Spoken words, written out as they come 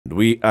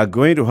We are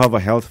going to have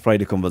a Health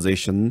Friday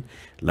conversation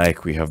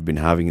like we have been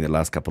having in the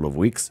last couple of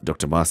weeks.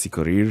 Dr. Mercy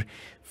Korir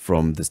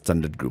from the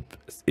Standard Group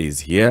is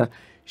here.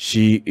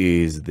 She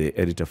is the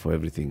editor for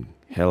everything: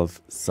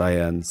 health,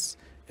 science,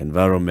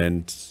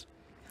 environment,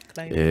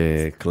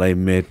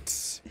 climate.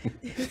 Super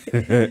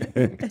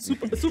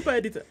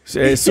editor.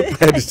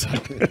 Super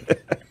editor.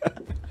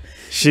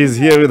 She's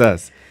here with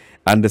us.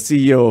 And the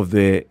CEO of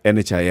the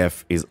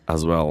NHIF is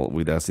as well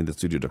with us in the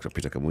studio, Dr.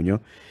 Peter Kamunyo.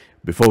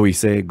 Before we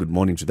say good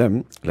morning to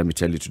them, let me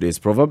tell you today's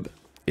proverb.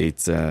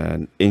 It's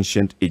an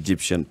ancient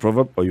Egyptian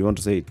proverb. Or you want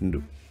to say it,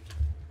 Ndu?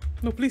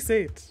 No, please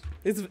say it.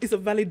 It's a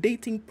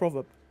validating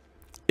proverb.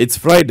 It's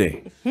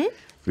Friday.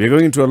 We're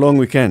going into a long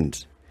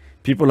weekend.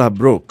 People are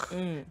broke.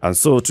 And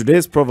so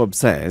today's proverb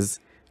says,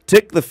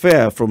 take the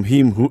fare from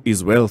him who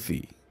is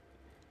wealthy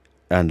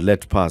and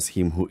let pass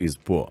him who is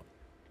poor.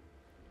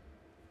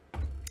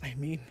 I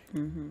mean,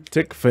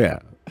 Take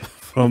fare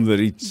from the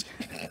rich.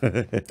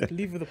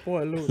 leave the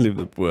poor alone. Leave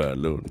the poor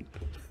alone.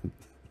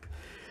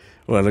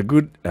 Well, a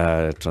good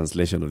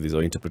translation of this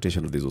or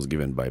interpretation of this was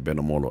given by Ben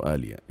Omolo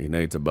earlier. You know,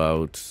 it's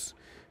about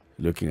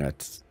looking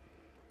at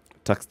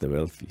tax the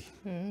wealthy,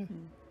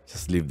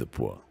 just leave the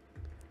poor.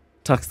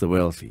 Tax the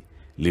wealthy,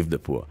 leave the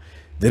poor.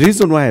 The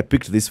reason why I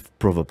picked this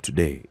proverb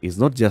today is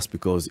not just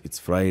because it's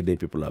Friday,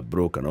 people are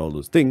broke and all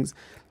those things,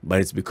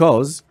 but it's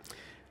because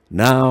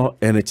now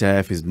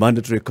NHIF is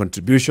mandatory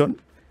contribution,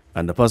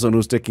 and the person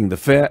who's taking the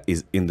fare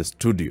is in the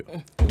studio,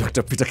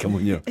 Dr. Peter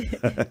Kamunyo.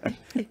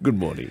 Good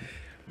morning.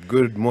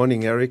 Good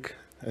morning, Eric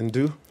and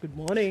Du. Good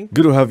morning.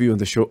 Good to have you on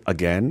the show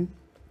again.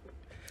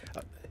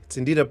 It's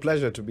indeed a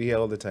pleasure to be here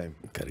all the time.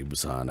 Karibu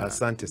sana.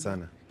 Asante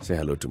sana. Say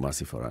hello to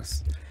Mercy for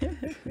us.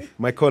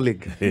 My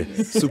colleague,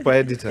 super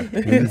editor.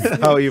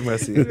 How are you,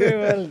 Mercy? Very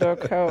well,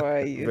 Doc. How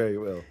are you? Very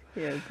well.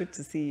 Yeah, good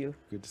to see you.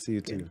 Good to see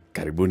you too.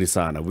 Karibuni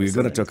sana. We're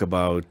going to talk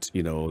about,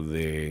 you know,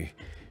 the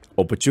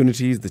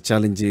opportunities, the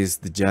challenges,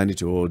 the journey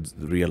towards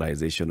the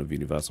realization of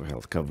universal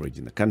health coverage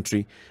in the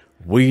country.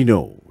 We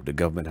know the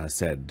government has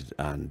said,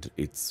 and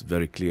it's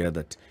very clear,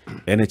 that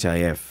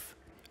NHIF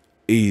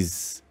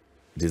is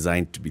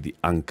designed to be the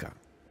anchor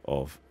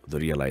of the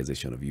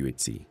realization of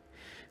UHC.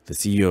 The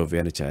CEO of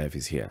NHIF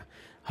is here.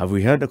 Have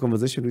we had a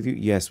conversation with you?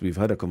 Yes, we've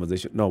had a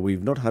conversation. No,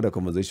 we've not had a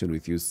conversation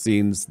with you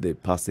since the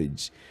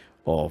passage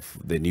of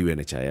the new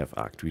NHIF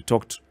Act. We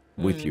talked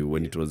with you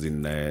when it was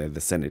in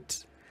the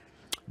Senate,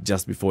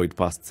 just before it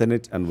passed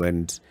Senate and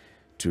went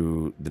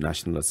to the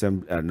National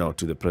Assembly,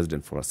 to the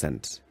President for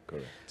assent.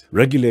 Correct.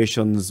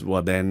 Regulations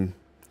were then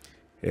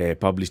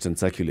published and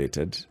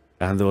circulated,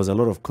 and there was a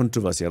lot of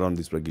controversy around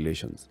these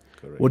regulations.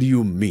 Correct. What do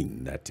you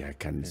mean that I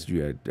can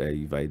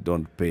if I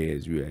don't pay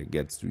I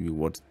get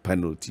what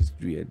penalties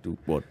do I do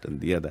what and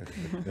the other?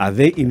 Are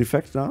they in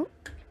effect now?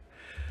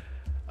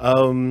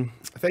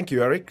 Thank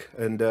you, Eric.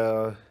 And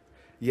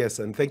yes,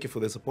 and thank you for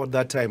the support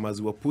that time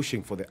as we were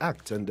pushing for the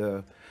act.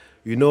 And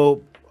you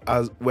know,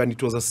 when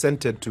it was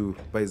assented to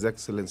by His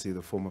Excellency,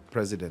 the former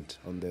president,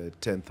 on the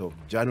 10th of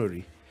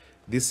January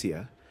this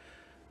year,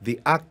 the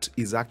act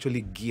is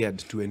actually geared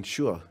to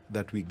ensure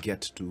that we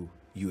get to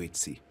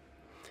UHC.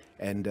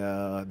 And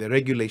the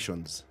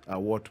regulations are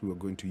what we are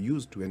going to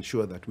use to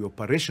ensure that we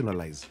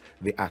operationalize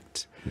the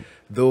act.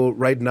 Though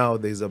right now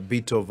there's a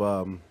bit of,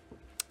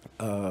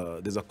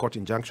 there's a court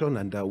injunction,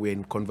 and we're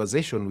in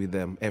conversation with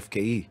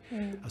FKE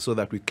so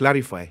that we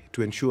clarify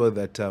to ensure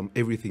that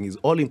everything is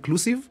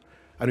all-inclusive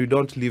and we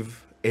don't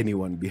leave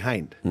anyone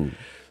behind.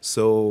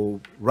 So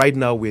right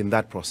now we're in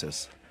that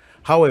process.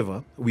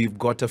 However, we've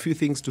got a few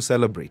things to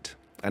celebrate.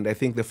 And I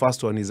think the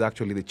first one is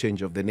actually the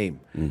change of the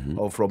name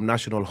from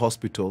National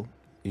Hospital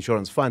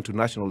Insurance Fund to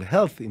National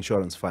Health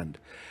Insurance Fund.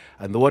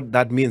 And what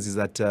that means is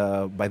that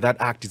by that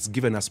act, it's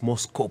given us more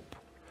scope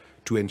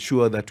to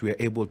ensure that we are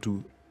able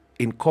to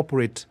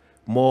incorporate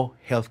more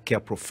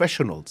healthcare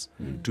professionals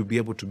to be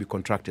able to be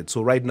contracted.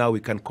 So right now we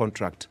can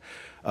contract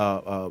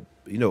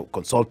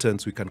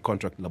consultants, we can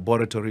contract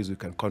laboratories, we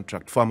can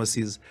contract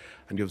pharmacies.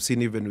 And you've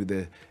seen even with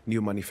the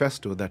new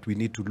manifesto that we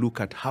need to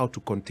look at how to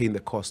contain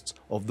the costs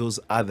of those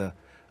other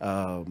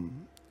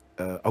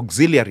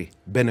auxiliary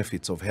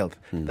benefits of health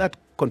that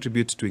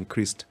contribute to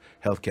increased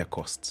healthcare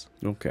costs.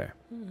 Okay.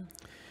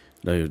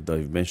 Now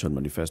you've mentioned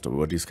manifesto. We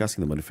were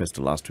discussing the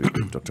manifesto last week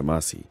with Dr.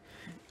 Mercy,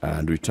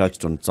 and we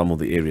touched on some of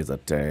the areas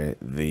that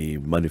the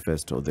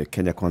manifesto, the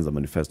Kenya Kwanza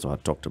manifesto,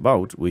 had talked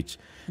about, which,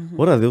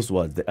 what are those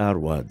words, the R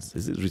words?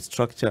 Is it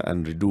restructure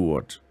and redo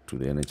what to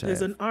the NHIF?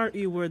 There's an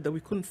RE word that we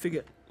couldn't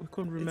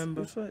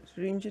remember. It's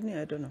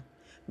re-engineer, I don't know.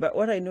 But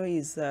what I know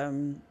is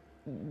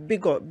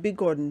big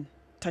on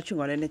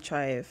touching on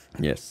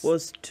NHIF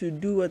was to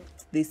do what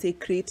they say,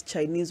 create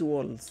Chinese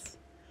walls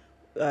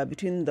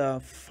between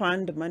the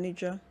fund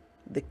manager,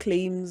 the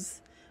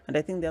claims, and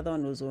I think the other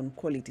one was on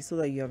quality, so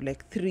that you have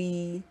like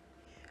three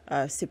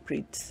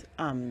separate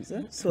arms,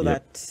 so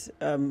that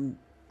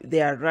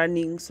they are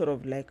running sort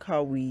of like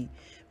how we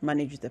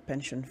manage the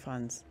pension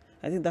funds.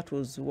 I think that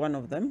was one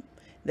of them.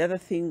 The other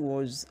thing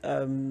was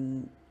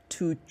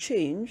to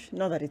change,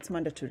 now that it's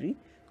mandatory,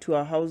 to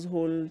a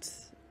household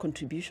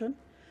contribution.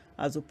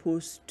 as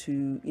opposed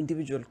to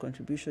individual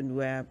contribution,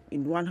 where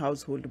in one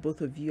household,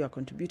 both of you are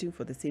contributing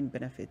for the same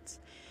benefits.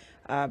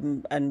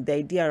 And the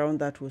idea around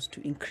that was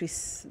to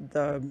increase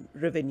the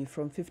revenue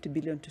from 50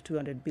 billion to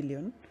 200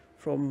 billion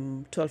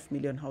from 12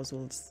 million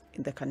households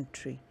in the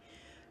country.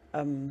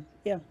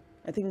 Yeah,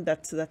 I think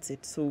that's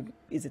it. So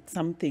is it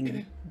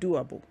something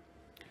doable?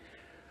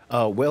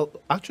 Well,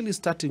 actually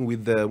starting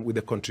with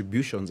the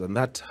contributions, and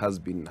that has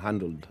been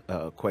handled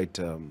quite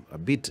a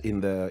bit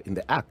in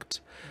the Act,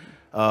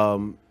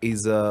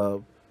 is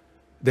the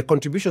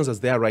contributions as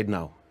they are right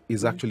now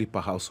is actually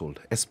per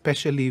household,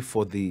 especially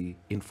for the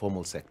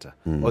informal sector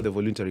or the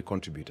voluntary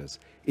contributors.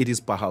 It is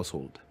per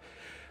household.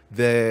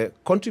 The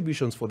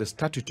contributions for the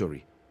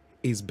statutory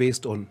is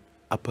based on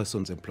a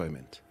person's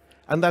employment,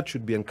 and that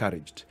should be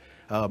encouraged.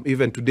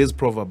 Even today's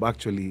proverb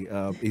actually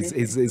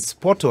is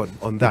spot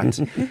on that.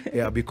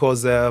 Yeah,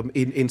 because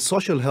in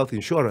social health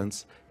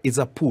insurance, it's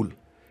a pool.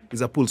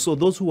 It's a pool. So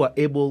those who are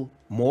able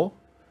more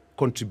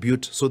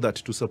contribute so that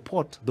to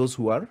support those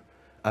who are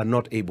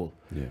not able.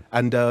 Yeah.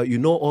 And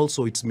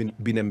also it's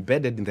been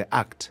embedded in the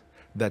Act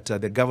that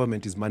the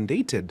government is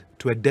mandated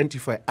to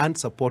identify and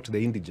support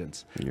the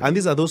indigents. Yeah. And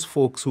these are those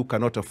folks who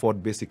cannot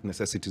afford basic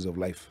necessities of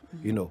life,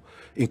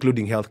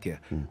 including healthcare.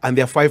 And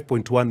there are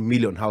 5.1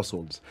 million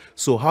households.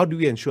 So how do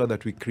we ensure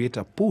that we create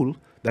a pool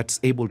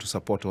that's able to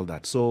support all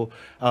that? So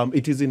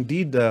it is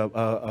indeed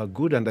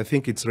good, and I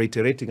think it's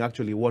reiterating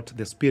actually what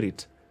the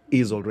spirit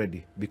is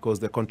already, because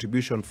the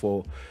contribution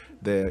for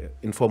the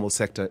informal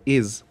sector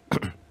is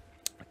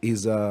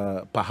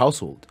per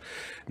household.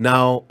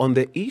 Now, on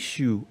the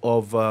issue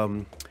of,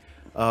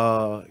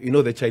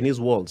 the Chinese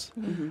walls,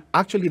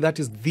 actually that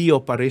is the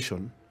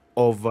operation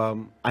of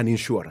an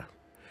insurer.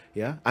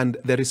 Yeah, and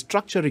the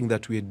restructuring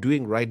that we are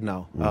doing right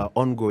now,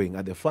 ongoing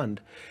at the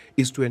fund,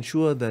 is to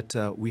ensure that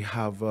we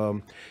have,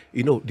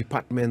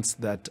 departments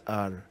that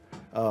are,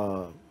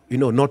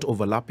 not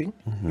overlapping.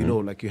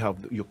 Like you have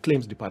your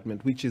claims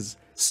department, which is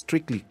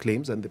strictly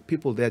claims, and the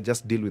people there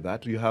just deal with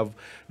that. You have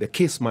the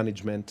case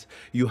management.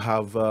 You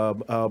have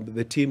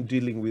the team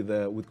dealing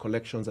with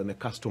collections and the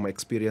customer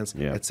experience,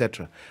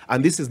 etc.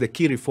 And this is the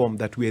key reform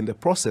that we're in the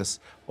process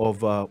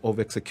of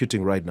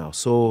executing right now.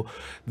 So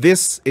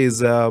this is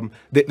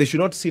they should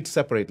not sit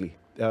separately,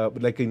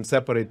 like in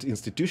separate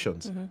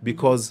institutions,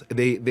 because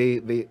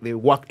they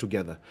work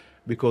together.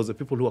 Because the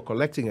people who are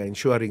collecting are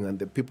insuring, and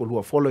the people who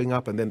are following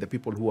up, and then the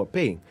people who are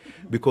paying,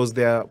 because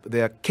their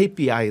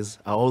KPIs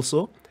are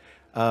also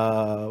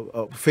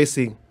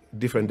facing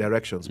different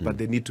directions, but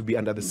they need to be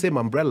under the same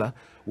umbrella,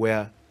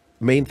 where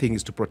main thing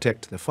is to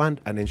protect the fund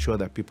and ensure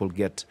that people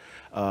get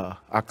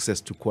access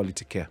to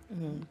quality care.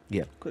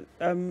 Yeah. Good.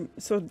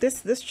 So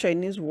this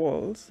Chinese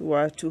walls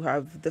were to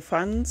have the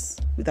funds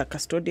with a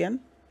custodian,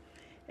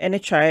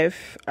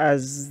 NHIF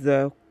as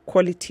the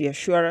quality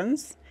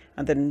assurance,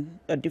 and then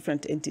a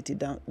different entity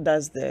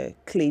does the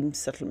claim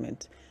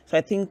settlement. So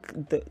I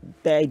think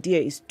the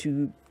idea is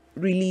to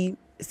really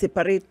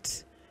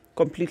separate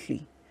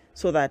completely,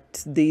 so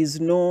that there is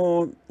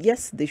no,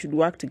 yes, they should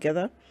work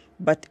together,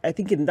 but I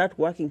think in that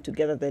working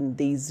together, then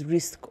there is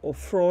risk of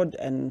fraud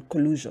and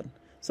collusion.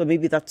 So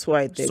maybe that's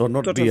why they so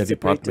not be a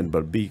department,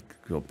 but be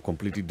a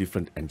completely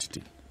different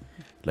entity,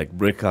 like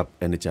break up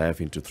NHIF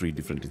into 3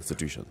 different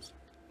institutions.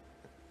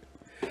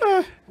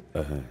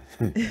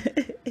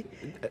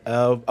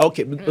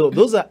 Okay,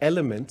 those are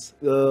elements.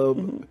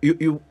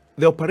 The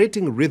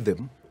operating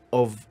rhythm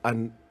of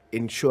an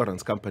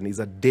insurance company is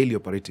a daily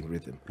operating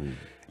rhythm.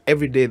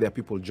 Every day there are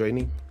people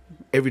joining.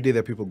 Every day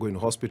there are people going to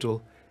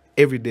hospital.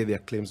 Every day there are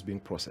claims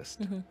being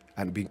processed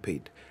and being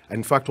paid. And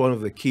in fact, one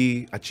of the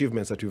key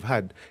achievements that we've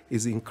had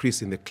is the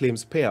increase in the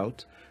claims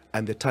payout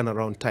and the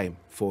turnaround time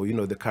for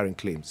the current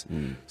claims.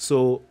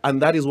 So,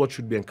 and that is what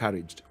should be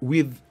encouraged.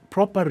 With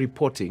proper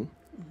reporting,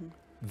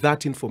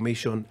 that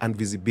information and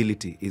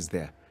visibility is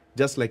there,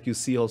 just like you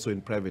see also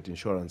in private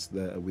insurance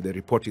with the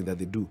reporting that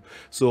they do.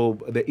 So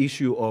the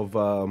issue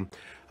of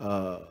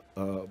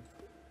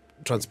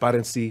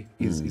transparency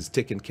is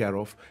taken care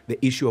of.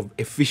 The issue of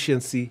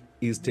efficiency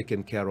is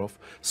taken care of.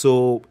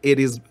 So it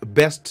is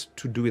best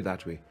to do it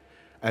that way,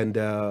 and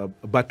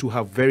but to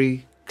have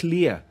very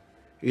clear,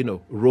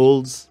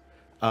 roles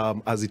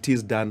as it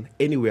is done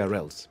anywhere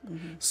else.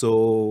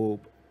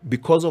 So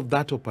because of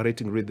that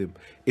operating rhythm,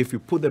 if you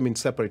put them in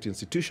separate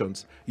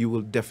institutions, you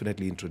will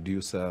definitely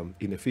introduce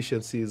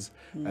inefficiencies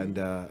and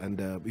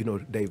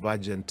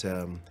divergent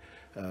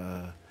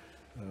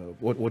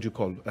what do you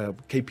call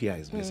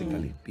KPIs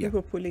basically.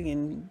 People pulling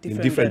in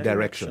different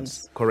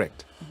directions.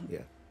 Correct. Yeah.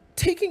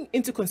 Taking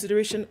into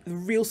consideration the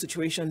real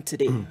situation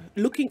today,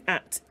 looking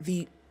at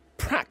the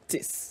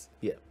practice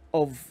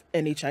of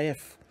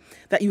NHIF,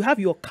 that you have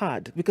your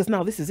card, because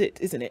now this is it,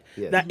 isn't it?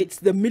 Yeah. That it's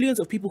the millions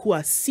of people who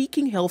are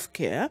seeking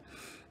healthcare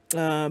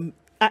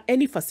at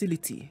any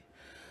facility.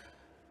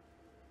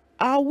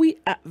 Are we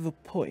at the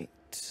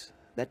point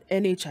that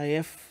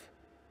NHIF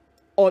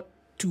ought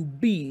to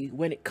be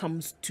when it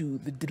comes to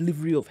the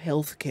delivery of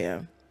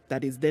healthcare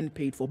that is then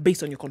paid for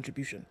based on your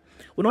contribution.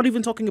 We're not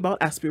even talking about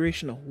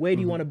aspirational. Where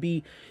do you want to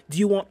be? Do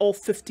you want all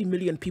 50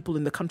 million people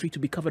in the country to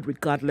be covered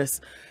regardless?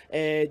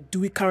 Do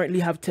we currently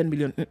have 10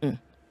 million?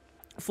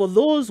 For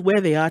those where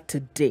they are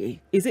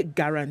today, is it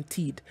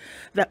guaranteed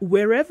that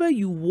wherever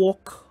you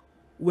walk,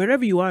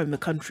 wherever you are in the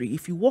country,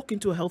 if you walk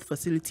into a health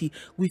facility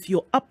with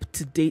your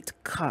up-to-date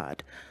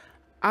card,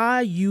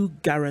 are you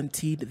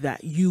guaranteed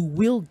that you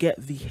will get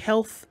the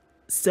health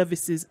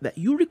services that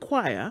you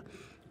require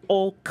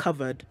all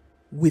covered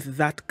with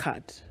that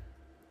card?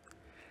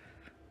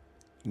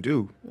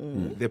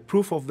 The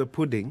proof of the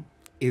pudding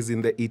is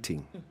in the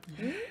eating.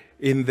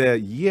 In the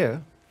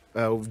year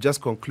we've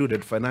just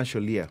concluded,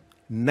 financial year,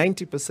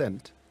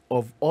 90%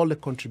 of all the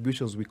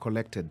contributions we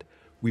collected,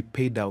 we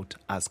paid out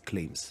as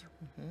claims.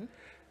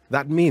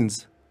 That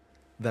means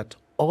that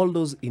all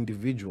those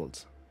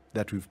individuals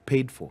that we've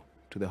paid for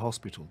to the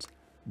hospitals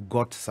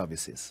got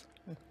services.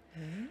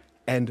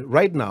 And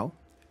right now,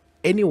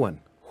 anyone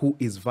who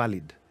is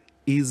valid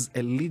is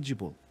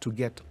eligible to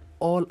get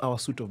all our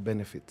suite of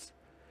benefits,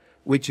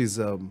 which is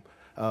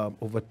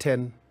over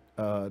 10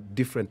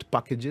 different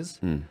packages,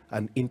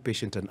 and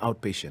inpatient and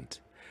outpatient.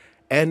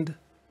 And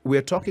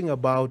we're talking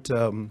about,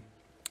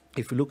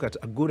 if you look at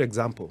a good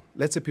example,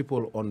 let's say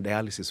people on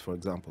dialysis, for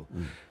example,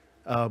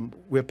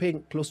 we're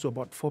paying close to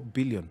about 4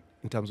 billion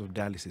in terms of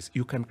dialysis.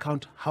 You can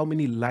count how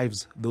many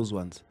lives those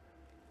ones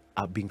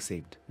are being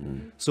saved.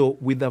 So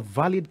with a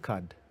valid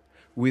card,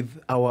 with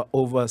our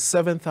over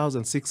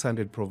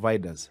 7,600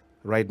 providers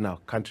right now,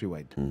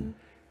 countrywide,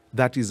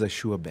 that is a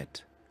sure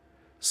bet.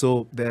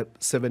 So the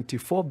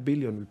 74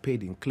 billion we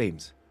paid in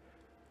claims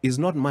is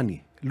not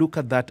money. Look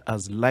at that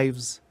as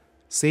lives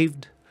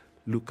saved.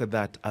 Look at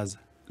that as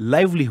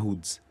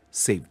livelihoods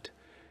saved.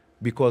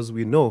 Because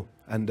we know,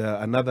 and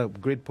another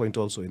great point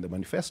also in the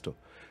manifesto,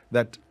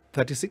 that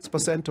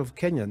 36% of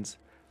Kenyans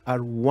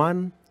are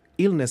one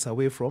illness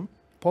away from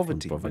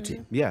poverty.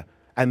 Yeah,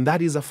 and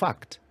that is a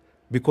fact,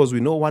 because we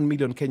know 1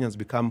 million Kenyans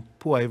become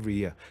poor every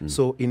year.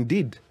 So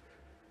indeed,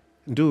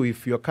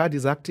 if your card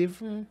is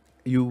active,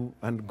 you,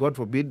 and God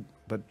forbid,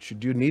 but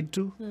should you need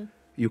to,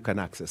 you can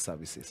access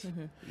services.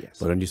 Yes.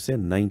 But when you say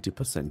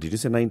 90%, did you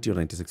say 90 or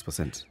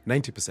 96%?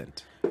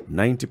 90%.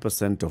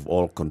 90% of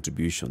all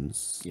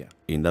contributions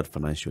in that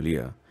financial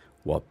year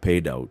were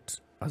paid out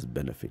as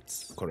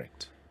benefits.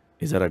 Correct.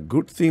 Is that a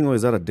good thing or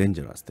is that a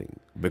dangerous thing?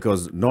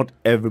 Because not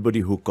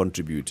everybody who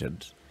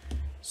contributed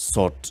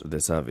sought the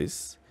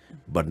service,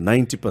 but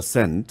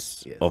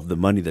 90% of the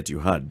money that you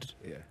had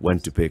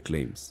went to pay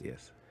claims.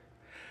 Yes.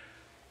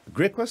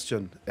 Great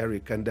question,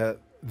 Eric. And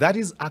that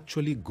is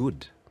actually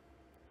good.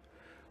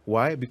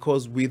 Why?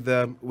 Because with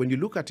when you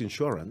look at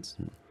insurance,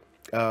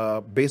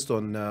 based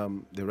on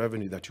the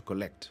revenue that you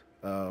collect,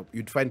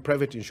 you'd find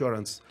private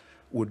insurance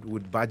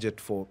would budget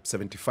for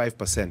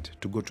 75%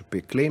 to go to pay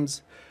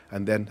claims,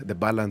 and then the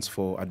balance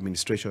for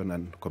administration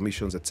and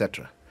commissions,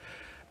 etc.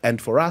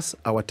 And for us,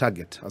 our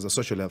target as a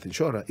social health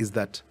insurer is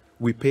that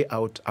we pay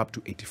out up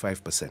to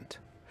 85%.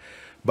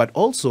 But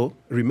also,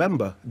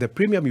 remember, the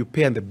premium you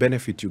pay and the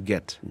benefit you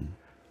get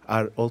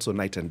are also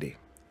night and day.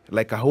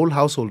 Like a whole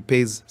household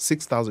pays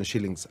 6,000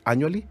 shillings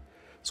annually.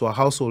 So a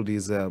household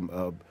is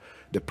the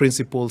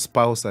principal,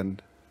 spouse,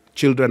 and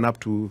children up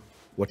to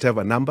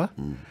whatever number.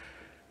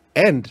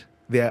 And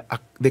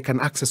they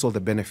can access all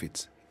the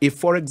benefits. If,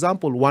 for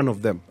example, one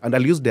of them, and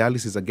I'll use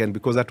dialysis again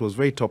because that was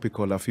very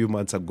topical a few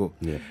months ago.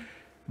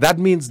 That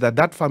means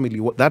that family,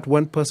 that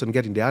one person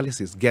getting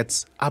dialysis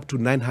gets up to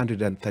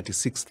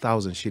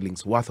 936,000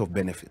 shillings worth of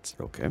benefits.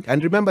 Okay.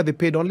 And remember, they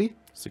paid only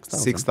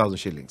 6,000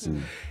 shillings.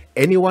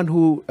 Anyone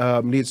who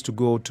needs to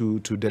go to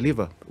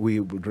deliver, we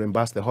would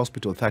reimburse the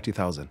hospital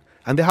 30,000.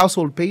 And the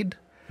household paid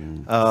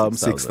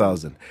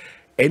 6,000.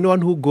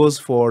 Anyone who goes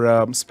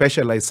for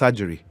specialized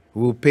surgery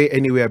will pay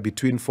anywhere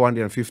between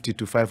 450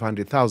 to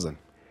 500,000.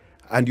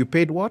 And you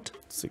paid what?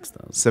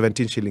 6,000.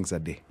 17 shillings a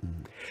day.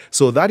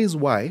 So that is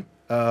why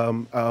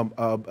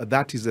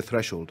that is the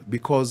threshold,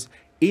 because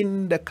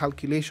in the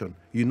calculation,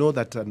 you know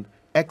that an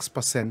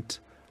X%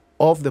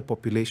 of the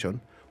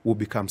population will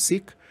become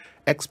sick,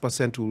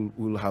 X%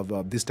 will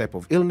have this type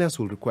of illness,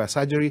 will require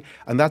surgery,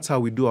 and that's how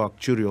we do our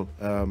actuarial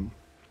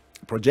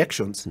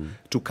projections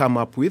to come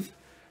up with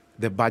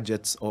the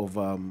budgets of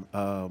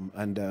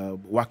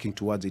working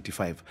towards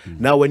 85.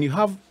 Now, when you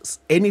have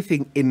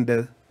anything in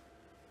the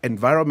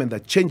environment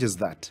that changes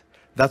that,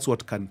 that's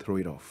what can throw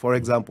it off. For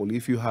example,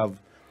 if you have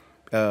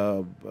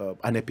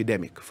an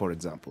epidemic, for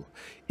example,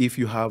 if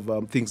you have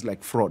things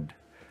like fraud,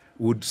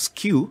 would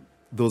skew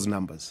those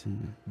numbers.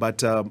 But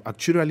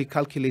actuarially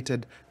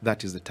calculated,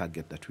 that is the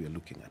target that we are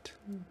looking at.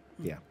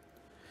 Yeah.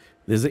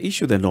 There's the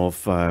issue then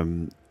of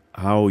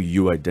how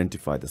you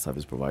identify the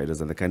service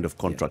providers and the kind of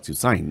contracts you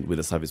sign with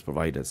the service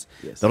providers.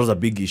 That was a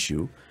big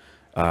issue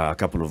a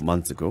couple of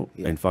months ago.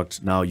 In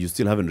fact, now you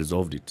still haven't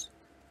resolved it,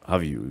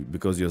 have you?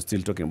 Because you're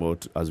still talking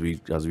about, as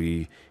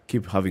we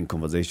keep having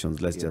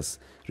conversations, let's just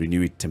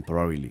renew it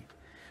temporarily.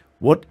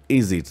 What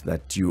is it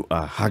that you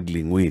are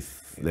haggling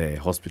with the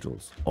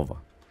hospitals over?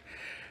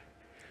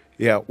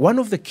 Yeah, one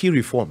of the key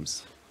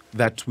reforms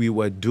that we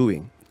were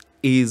doing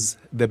is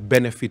the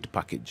benefit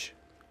package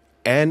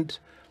and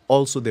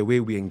also the way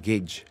we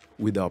engage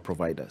with our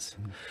providers.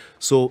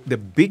 So the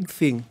big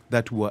thing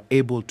that we're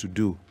able to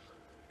do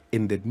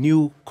in the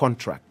new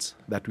contracts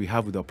that we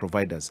have with our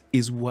providers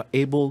is we're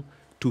able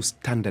to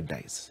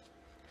standardize.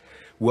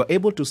 We're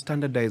able to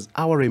standardize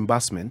our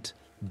reimbursement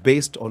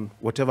based on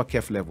whatever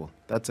CAF level.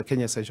 That's a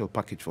Kenya Essential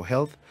Package for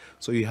Health.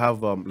 So you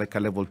have like a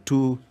level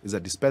 2 is a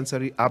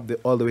dispensary,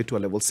 all the way to a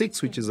level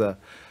 6, which is a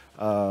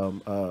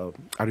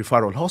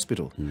referral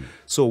hospital.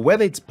 So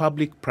whether it's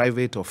public,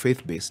 private, or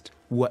faith-based,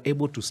 we're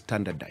able to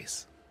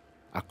standardize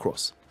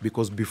across.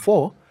 Because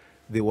before,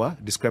 there were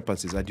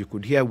discrepancies, and you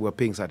could hear we were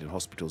paying certain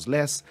hospitals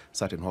less,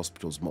 certain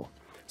hospitals more.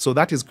 So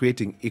that is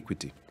creating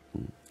equity.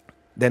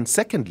 Then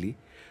secondly,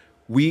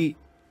 we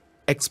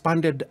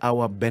expanded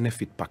our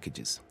benefit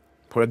packages.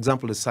 For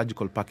example, the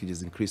surgical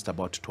packages increased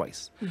about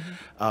twice.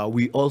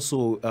 We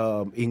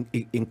also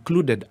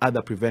included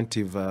other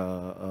preventive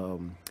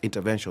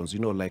interventions,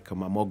 like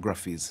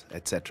mammographies,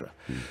 etc.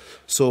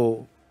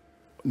 So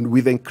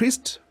with the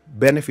increased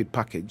benefit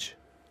package,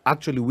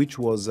 actually, which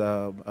was,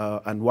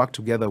 and worked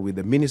together with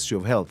the Ministry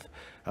of Health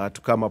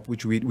to come up,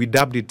 which we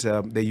dubbed it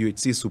the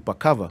UHC Super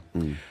Cover,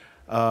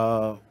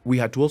 we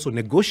had to also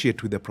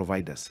negotiate with the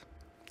providers.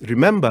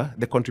 Remember,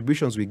 the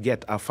contributions we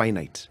get are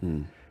finite,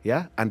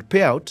 yeah, and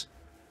payout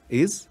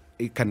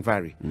it can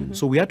vary.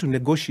 So we had to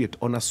negotiate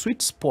on a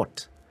sweet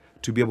spot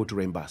to be able to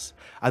reimburse.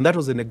 And that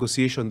was a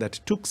negotiation that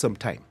took some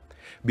time,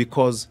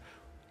 because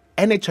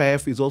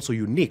NHIF is also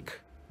unique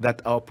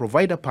that our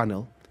provider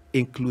panel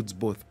includes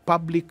both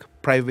public,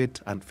 private,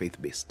 and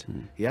faith-based.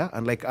 Yeah,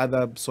 unlike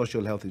other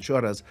social health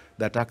insurers,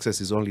 that access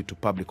is only to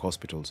public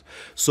hospitals.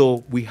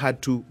 So we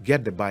had to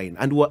get the buy-in,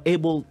 and we were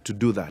able to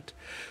do that.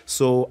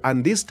 So,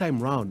 and this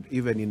time round,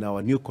 even in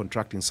our new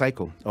contracting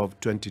cycle of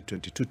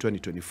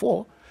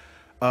 2022-2024,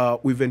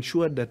 we've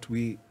ensured that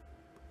we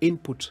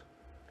input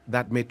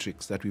that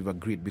matrix that we've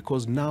agreed,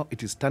 because now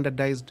it is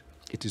standardized,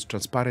 it is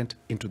transparent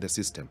into the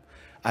system.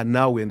 And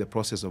now we're in the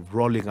process of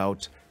rolling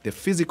out the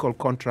physical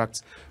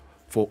contracts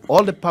for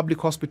all the public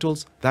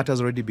hospitals. That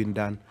has already been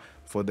done.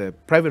 For the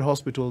private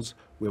hospitals,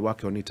 we're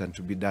working on it, and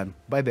to be done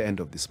by the end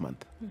of this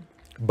month.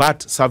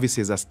 But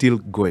services are still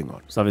going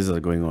on. Services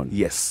are going on?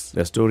 Yes.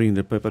 The story in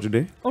the paper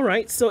today? All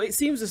right. So it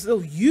seems as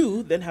though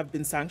you then have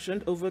been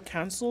sanctioned over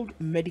cancelled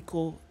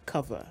medical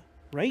cover,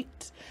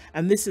 right?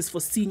 And this is for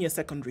senior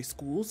secondary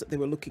schools that they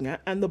were looking at.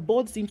 And the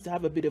board seems to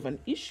have a bit of an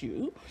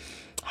issue,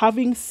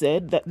 having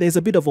said that there's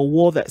a bit of a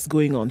war that's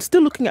going on.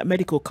 Still looking at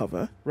medical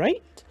cover,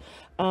 right?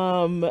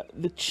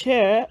 The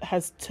chair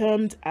has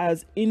termed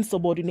as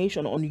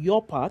insubordination on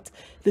your part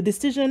the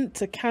decision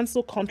to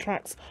cancel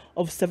contracts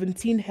of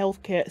 17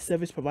 healthcare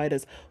service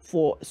providers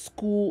for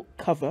school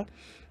cover,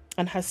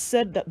 and has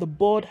said that the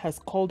board has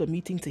called a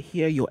meeting to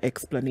hear your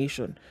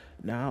explanation.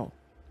 Now,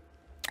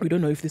 we don't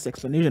know if this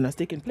explanation has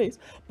taken place,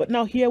 but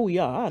now here we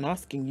are and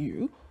asking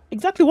you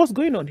exactly what's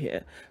going on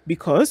here,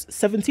 because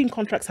 17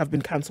 contracts have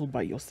been cancelled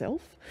by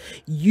yourself.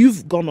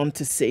 You've gone on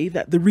to say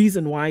that the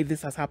reason why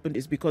this has happened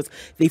is because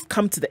they've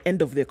come to the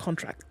end of their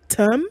contract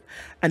term,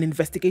 and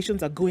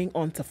investigations are going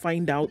on to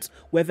find out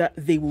whether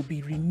they will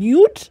be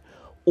renewed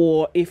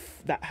or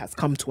if that has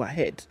come to a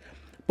head.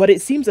 But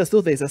it seems as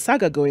though there's a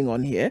saga going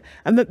on here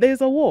and that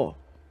there's a war.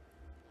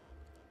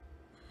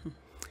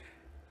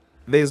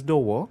 There's no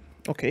war.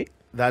 Okay.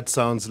 That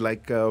sounds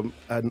like an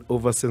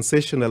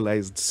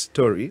over-sensationalized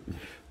story,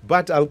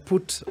 but I'll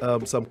put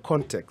some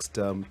context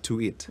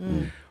to it.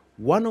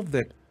 One of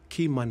the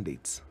key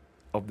mandates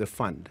of the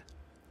fund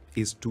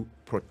is to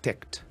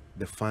protect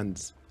the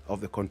funds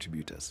of the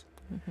contributors.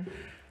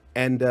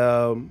 And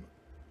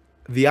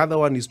the other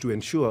one is to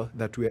ensure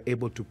that we are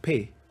able to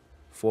pay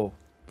for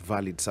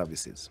valid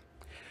services.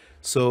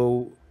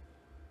 So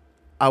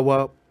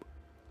our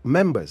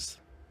members,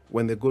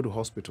 when they go to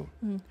hospital,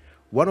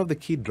 one of the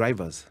key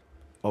drivers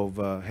of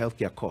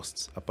healthcare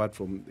costs, apart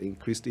from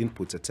increased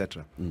inputs,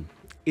 etc.,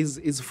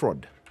 is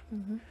fraud.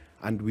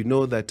 And we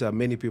know that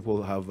many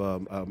people have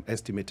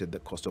estimated the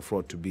cost of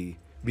fraud to be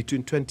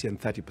between 20 and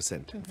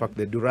 30%. In fact,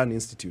 the Duran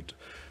Institute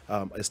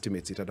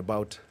estimates it at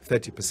about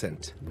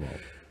 30%. Wow.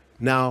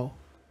 Now,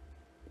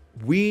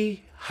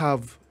 we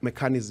have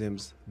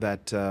mechanisms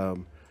that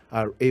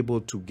are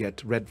able to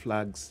get red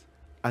flags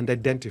and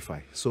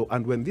identify. So,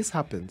 and when this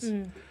happens,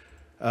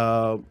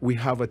 we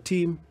have a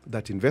team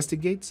that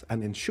investigates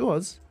and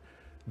ensures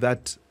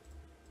that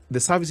the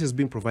services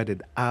being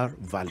provided are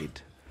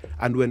valid.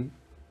 And when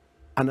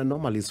an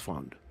anomaly is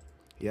found,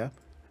 there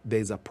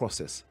is a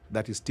process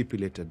that is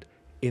stipulated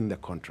in the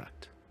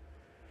contract.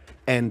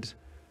 And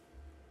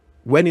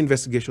when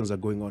investigations are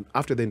going on,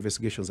 after the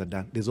investigations are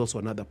done, there's also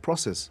another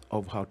process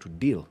of how to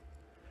deal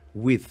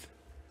with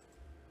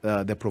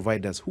the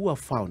providers who are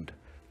found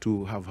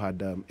to have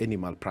had any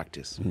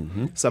malpractice.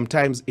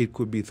 Sometimes it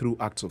could be through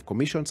acts of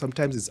commission,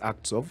 sometimes it's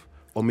acts of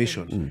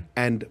omission.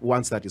 And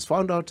once that is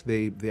found out,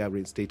 they are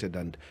reinstated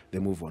and they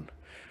move on.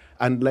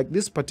 And like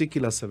this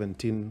particular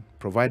 17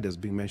 providers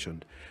being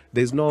mentioned,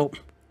 there's no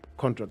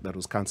contract that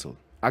was cancelled.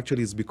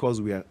 Actually, it's because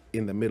we are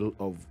in the middle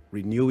of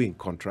renewing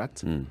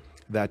contracts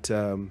that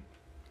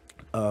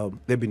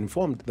they've been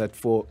informed that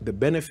for the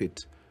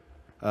benefit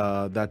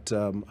that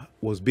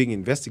was being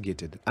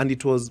investigated, and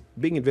it was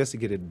being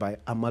investigated by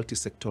a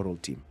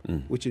multi-sectoral team,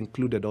 which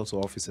included also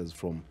officers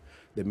from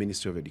the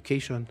Ministry of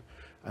Education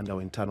and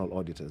our internal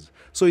auditors.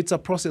 So it's a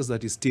process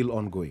that is still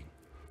ongoing.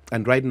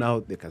 And right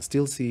now, they can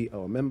still see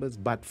our members,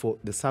 but for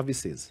the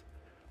services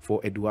for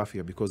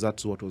Eduafia, because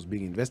that's what was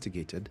being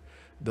investigated,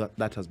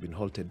 that has been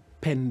halted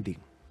pending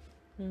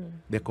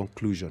the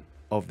conclusion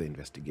of the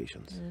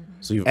investigations.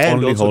 So you've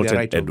only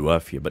halted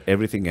Eduafia, but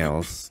everything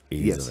else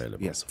is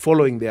available. Yes,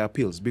 following the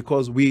appeals,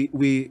 because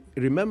we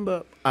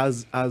remember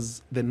as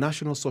the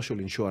national social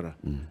insurer,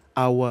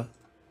 our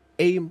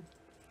aim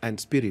and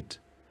spirit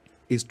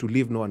is to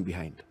leave no one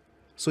behind.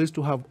 So it's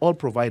to have all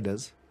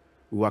providers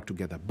we work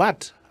together.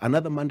 But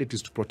another mandate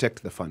is to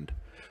protect the fund.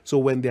 So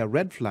when there are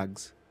red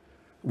flags,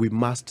 we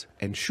must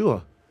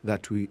ensure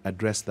that we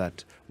address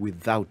that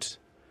without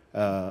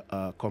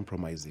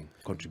compromising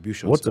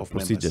contributions. What's the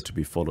procedure to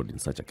be followed in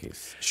such a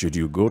case? Should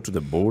you go to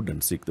the board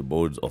and seek the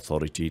board's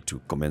authority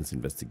to commence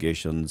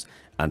investigations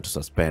and to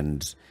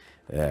suspend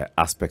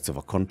aspects of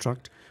a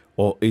contract?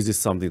 Or is this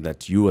something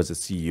that you as a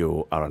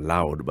CEO are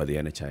allowed by the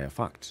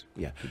NHIF Act?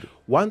 Yeah.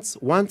 Once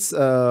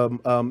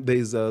there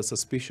is a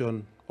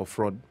suspicion of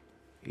fraud,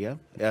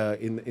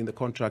 in the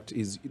contract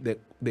is that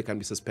they can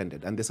be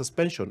suspended, and the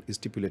suspension is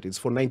stipulated. It's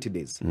for 90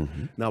 days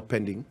now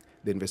pending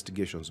the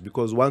investigations,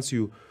 because once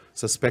you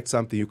suspect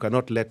something, you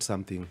cannot let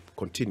something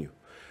continue,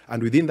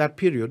 and within that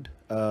period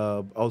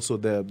also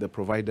the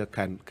provider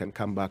can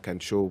come back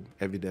and show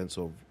evidence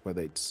of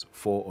whether it's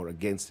for or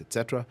against,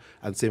 etc.,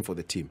 and same for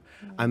the team.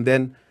 And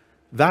then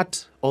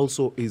that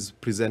also is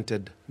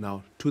presented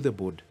now to the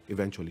board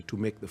eventually to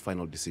make the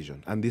final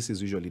decision, and this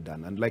is usually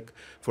done. And like,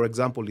 for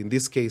example, in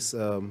this case,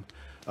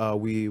 our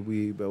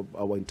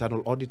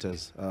internal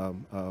auditors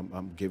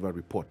gave a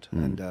report,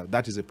 and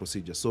that is a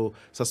procedure. So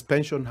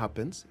suspension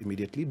happens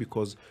immediately,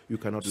 because you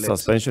cannot let...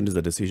 Suspension is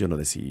the decision of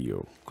the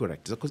CEO.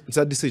 Correct. It's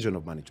a decision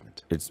of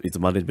management. It's a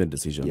management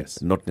decision,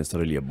 yes, not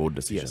necessarily a board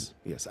decision.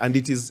 Yes, and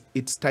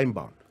it's time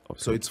bound. Okay.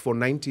 So it's for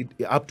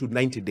up to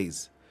 90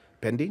 days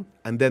pending,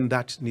 and then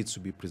that needs to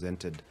be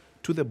presented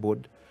to the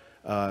board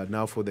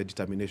now for the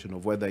determination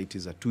of whether it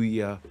is a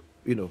 2-year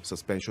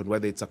suspension,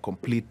 whether it's a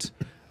complete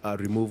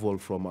removal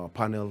from our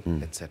panel,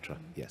 etc.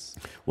 Yes.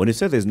 When you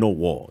say there's no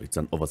war, it's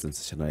an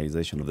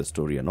over-sensationalization of the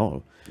story and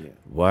all. Yeah.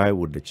 Why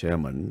would the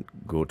chairman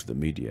go to the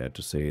media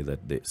to say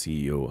that the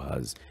CEO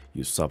has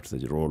usurped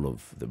the role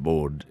of the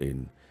board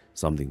in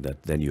something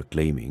that then you're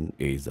claiming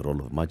is the role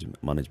of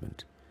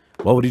management?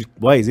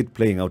 Why is it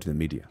playing out in the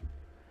media?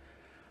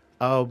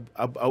 I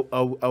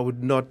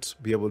would not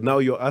be able. Now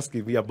you're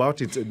asking me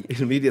about it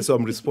in media, so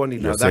I'm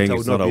responding now. That I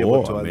would not be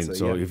able to answer.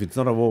 So if it's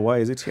not a war, why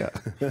is it here?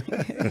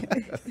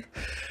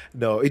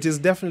 No, it is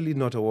definitely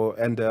not a war.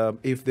 And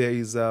if there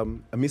is a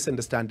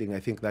misunderstanding, I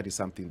think that is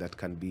something that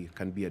can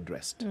be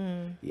addressed.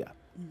 Yeah.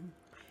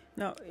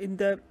 Now, in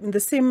the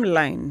same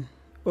line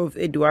of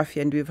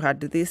Eduafia, and we've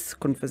had this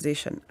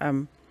conversation,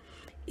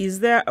 is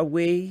there a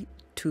way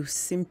to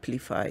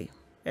simplify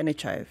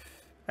NHIF?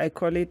 I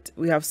call it,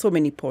 we have so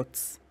many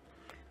ports.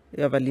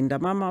 You have a Linda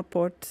Mama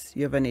port,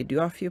 you have an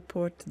Eduafia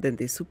port, then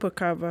there's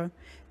Supercover,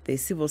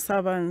 there's civil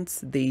servants,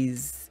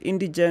 there's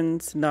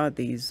indigents, now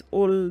there's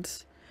old,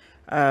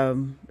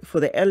 for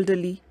the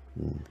elderly.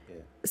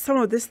 Some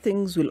of these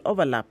things will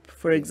overlap.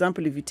 For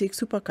example, if you take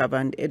Supercover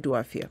and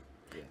Eduafia,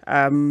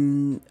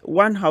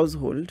 one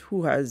household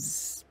who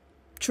has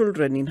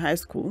children in high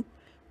school,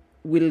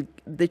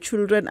 the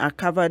children are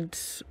covered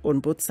on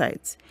both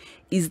sides.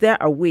 Is there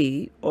a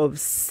way of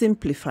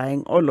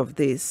simplifying all of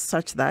this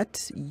such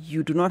that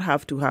you do not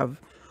have to have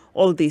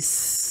all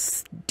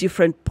these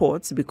different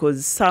ports,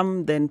 because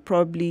some then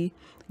probably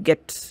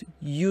get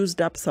used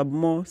up, some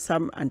more,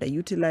 some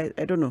underutilized?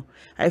 I don't know.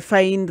 I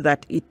find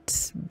that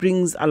it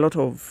brings a lot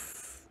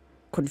of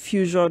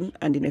confusion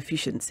and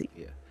inefficiency.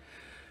 Yeah.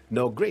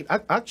 No, great.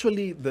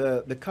 Actually,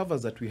 the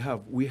covers that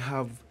we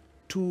have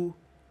two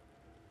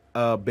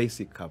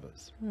basic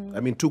covers. I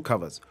mean, two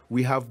covers.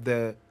 We have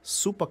the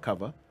super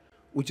cover,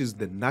 which is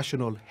the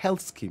National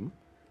Health Scheme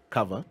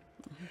cover.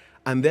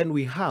 And then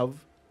we have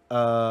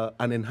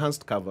an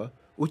enhanced cover,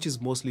 which is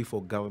mostly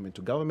for government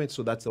to government.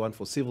 So that's the one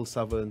for civil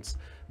servants,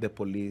 the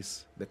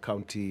police, the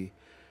county,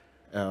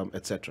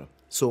 etc.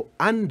 So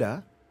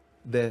under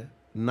the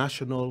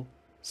National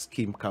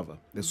Scheme cover,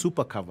 the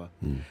super cover,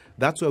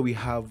 that's where we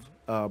have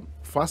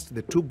first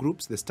the two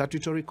groups, the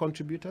statutory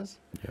contributors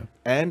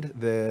and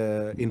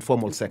the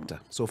informal sector.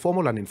 So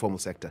formal and informal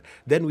sector.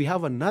 Then we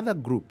have another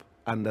group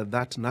under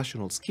that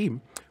national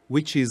scheme,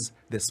 which is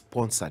the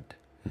sponsored.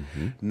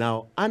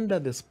 Now, under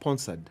the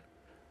sponsored,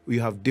 we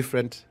have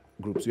different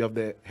groups. We have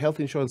the health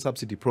insurance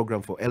subsidy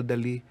program for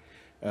elderly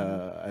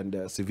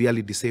and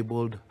severely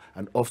disabled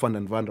and orphan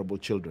and vulnerable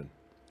children.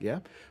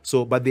 Yeah.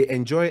 So, but they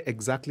enjoy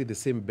exactly the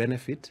same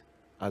benefit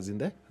as in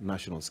the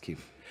national scheme.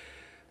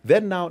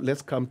 Then now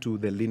let's come to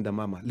the Linda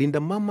Mama. Linda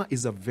Mama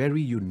is a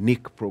very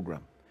unique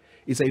program.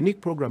 It's a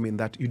unique program in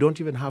that you don't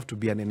even have to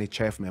be an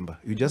NHIF member.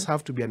 You just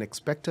have to be an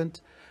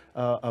expectant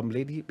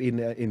lady,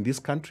 in this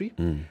country,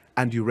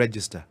 and you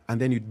register. And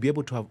then you'd be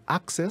able to have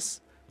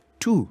access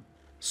to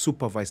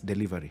supervised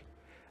delivery.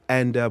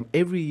 And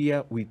every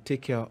year we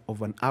take care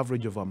of an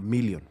average of 1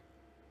 million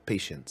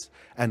patients.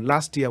 And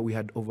last year we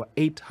had over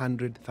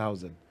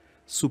 800,000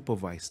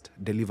 supervised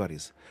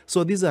deliveries.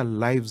 So these are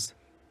lives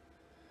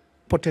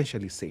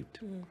potentially saved.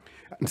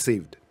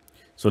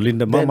 So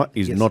Linda Mama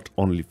is not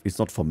only, it's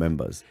not for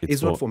members.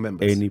 It's not for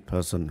members. Any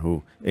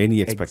person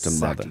any expectant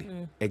mother.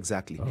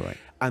 Exactly. All right.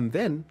 And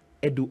then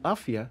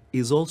EduAfia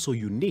is also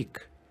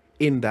unique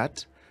in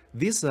that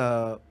these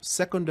are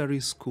secondary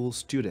school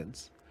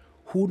students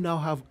who now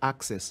have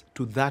access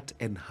to that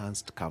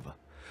enhanced cover.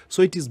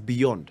 So it is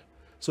beyond.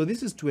 So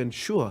this is to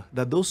ensure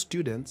that those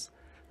students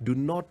do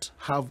not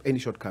have any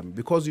shortcoming,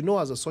 because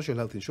as a social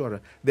health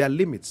insurer, there are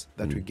limits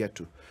that we get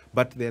to.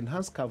 But the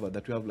enhanced cover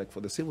that we have, like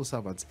for the civil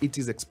servants, it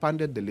is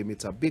expanded, the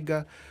limits are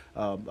bigger,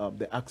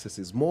 the access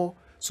is more.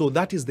 So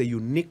that is the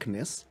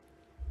uniqueness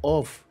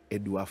of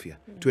EduAfia,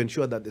 to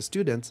ensure that the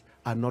students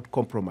are not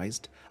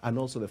compromised and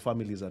also the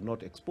families are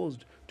not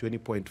exposed to any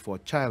point for a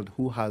child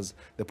who has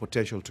the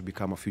potential to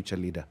become a future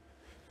leader.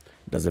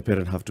 Does a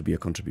parent have to be a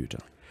contributor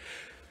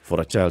for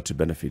a child to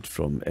benefit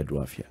from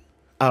EduAfia?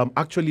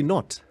 Actually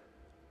not.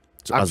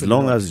 So as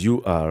long as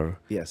you are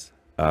yes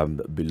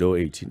below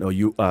 18, or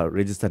you are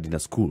registered in a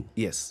school,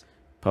 yes,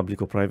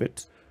 public or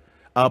private,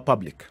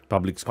 public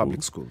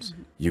schools,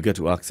 you get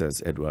to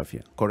access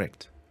EduAfia.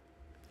 Correct.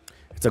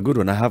 It's a good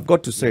one. I have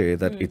got to say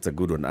that it's a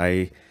good one.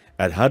 I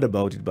had heard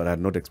about it, but I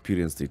had not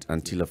experienced it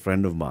until a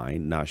friend of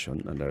mine,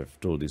 Nashon, and I've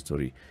told this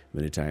story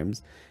many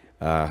times,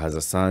 has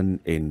a son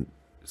in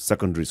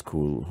secondary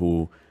school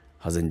who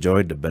has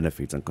enjoyed the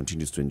benefits and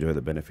continues to enjoy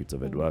the benefits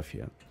of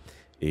EduAfia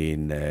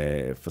in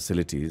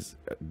facilities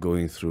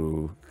going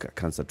through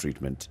cancer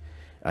treatment.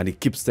 And he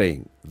keeps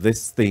saying,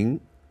 this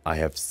thing, I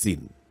have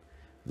seen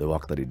the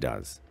work that it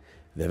does.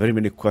 There are very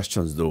many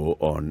questions, though,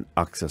 on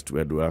access to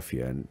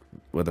EduAfia and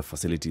whether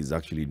facilities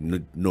actually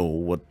know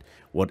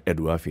what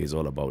EduAfia is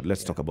all about.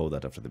 Let's talk about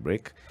that after the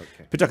break.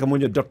 Okay. Peter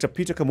Kamunyo, Dr.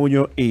 Peter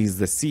Kamunyo is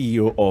the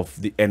CEO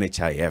of the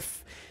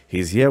NHIF.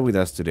 He's here with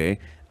us today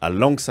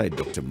alongside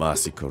Dr.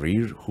 Mercy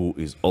Korir, who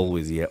is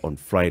always here on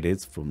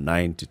Fridays from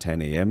 9 to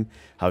 10 a.m.,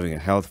 having a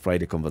Health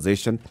Friday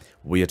conversation.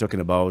 We are talking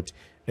about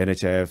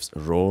NHIF's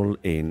role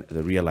in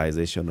the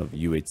realization of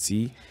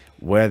UHC,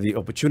 where the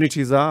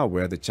opportunities are,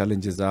 where the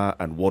challenges are,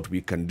 and what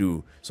we can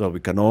do so we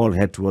can all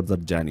head towards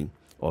that journey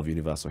of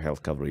universal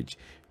health coverage.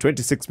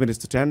 26 minutes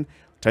to 10,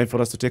 time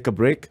for us to take a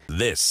break.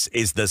 This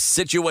is the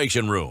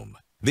Situation Room,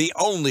 the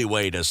only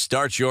way to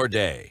start your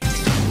day.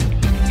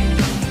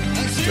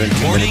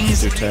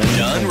 Mornings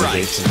done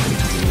right.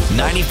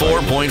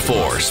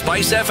 94.4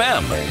 Spice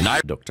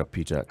FM. Dr.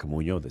 Peter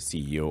Kamunyo, the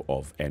CEO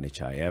of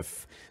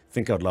NHIF.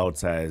 Think Out Loud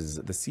says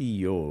the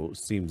CEO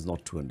seems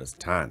not to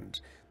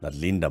understand that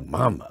Linda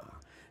Mama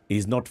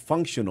is not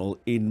functional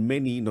in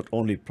many, not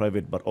only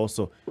private, but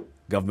also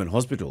government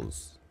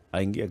hospitals.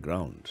 Aingia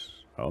ground.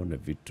 Haona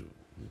vitu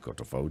iko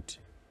tofauti.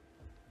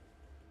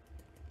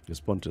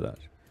 Respond to that.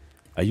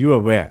 Are you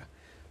aware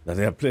that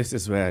there are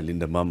places where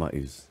Linda Mama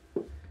is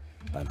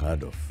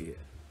unheard of?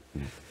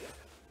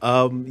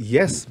 Yeah.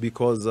 Yes,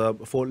 because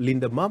for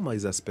Linda Mama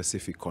is a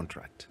specific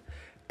contract.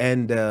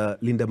 And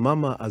Linda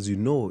Mama, as you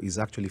know, is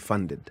actually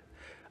funded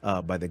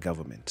by the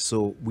government.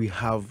 So we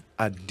have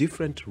a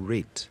different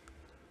rate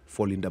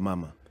for Linda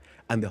Mama.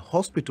 And the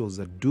hospitals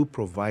that do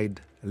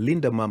provide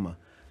Linda Mama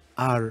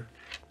are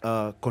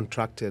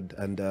contracted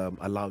and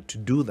allowed to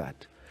do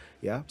that.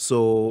 Yeah,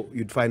 so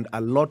you'd find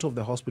a lot of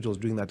the hospitals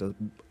doing that are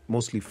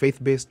mostly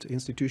faith-based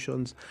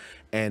institutions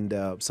and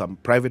some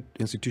private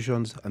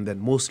institutions, and then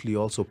mostly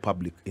also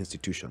public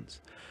institutions.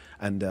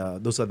 And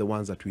those are the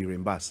ones that we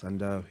reimburse.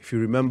 And if you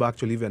remember,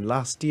 actually, even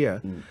last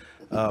year,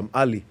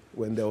 early,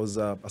 when there was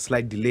a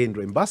slight delay in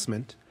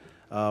reimbursement,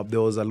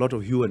 there was a lot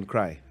of hue and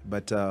cry.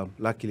 But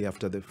luckily,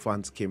 after the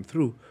funds came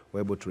through,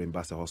 we're able to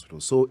reimburse the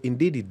hospitals. So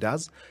indeed, it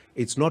does.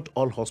 It's not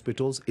all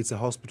hospitals. It's the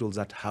hospitals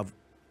that have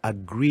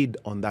agreed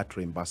on that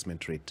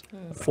reimbursement rate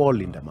for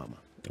Linda Mama.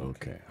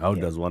 Okay. How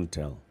does one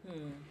tell?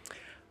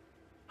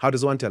 How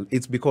does one tell?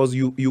 It's because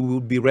you will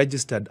be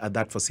registered at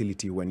that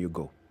facility when you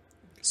go.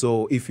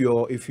 So if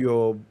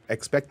you're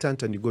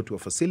expectant and you go to a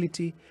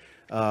facility,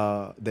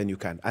 then you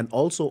can. And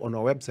also on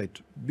our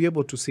website, be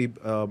able to see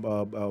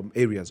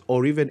areas,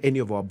 or even any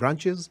of our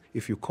branches.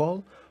 If you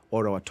call,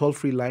 or our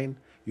toll-free line,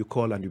 you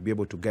call and you'll be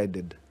able to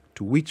guided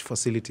to which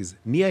facilities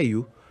near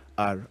you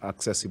are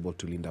accessible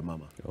to Linda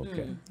Mama.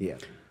 Okay. Yeah.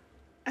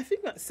 I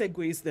think that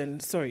segues then,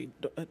 sorry,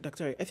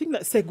 Dr. I think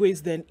that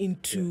segues then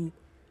into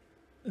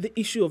the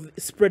issue of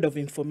spread of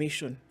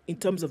information in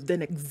terms of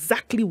then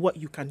exactly what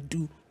you can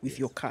do with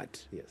your card.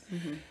 Yes.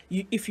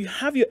 If you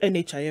have your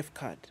NHIF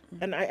card,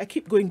 and I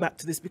keep going back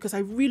to this because I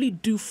really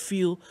do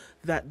feel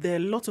that there are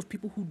lots of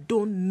people who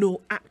don't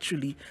know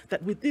actually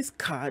that with this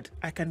card,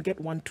 I can get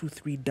 1, 2,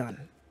 3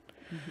 done.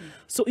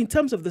 So in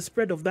terms of the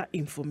spread of that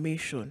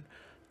information,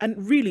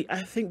 and really,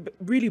 I think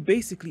really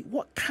basically,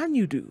 what can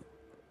you do?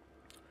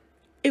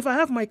 If I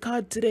have my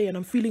card today and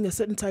I'm feeling a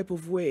certain type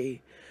of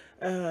way,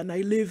 and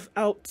I live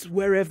out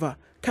wherever,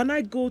 can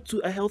I go to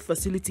a health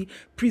facility,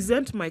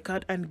 present my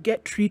card, and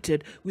get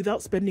treated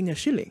without spending a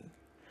shilling?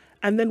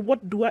 And then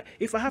what do I,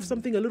 if I have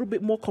something a little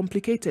bit more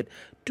complicated,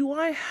 do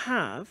I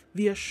have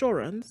the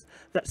assurance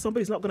that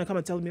somebody's not going to come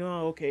and tell me,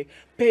 oh, okay,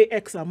 pay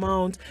X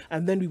amount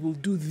and then we will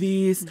do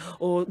this,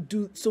 or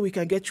do so we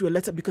can get you a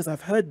letter, because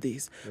I've heard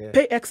this. Yeah.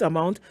 Pay X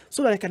amount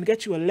so that I can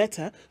get you a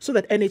letter so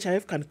that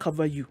NHIF can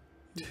cover you.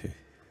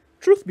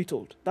 Truth be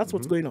told, that's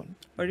what's going on.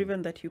 Or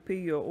even that you pay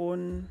your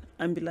own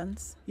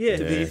ambulance to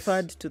be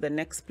referred to the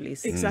next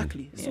place.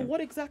 Exactly. So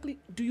what exactly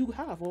do you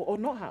have or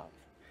not have?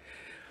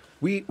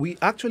 We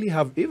actually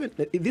have, even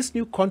these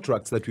new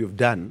contracts that we've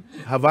done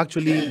have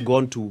actually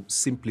gone to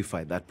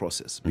simplify that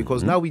process,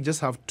 because now we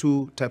just have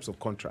two types of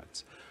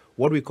contracts.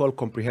 What we call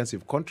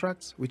comprehensive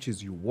contracts, which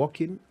is you walk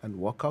in and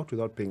walk out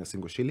without paying a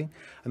single shilling.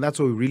 And that's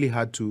why we really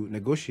had to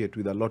negotiate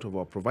with a lot of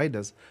our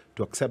providers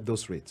to accept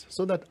those rates,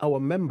 so that our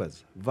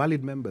members,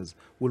 valid members,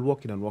 will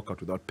walk in and walk out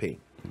without paying.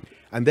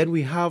 And then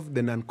we have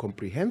the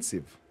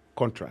non-comprehensive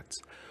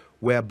contracts,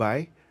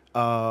 whereby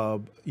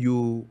what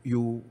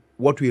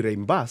we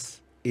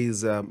reimburse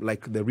is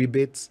like the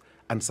rebates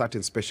and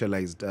certain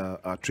specialized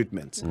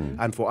treatments.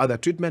 And for other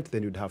treatment,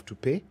 then you'd have to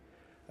pay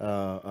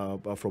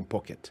from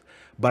pocket.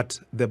 But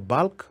the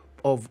bulk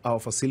of our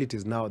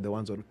facilities now are the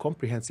ones on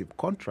comprehensive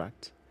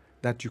contract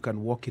that you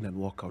can walk in and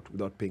walk out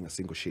without paying a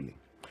single shilling.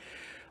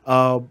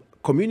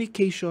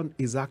 Communication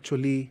is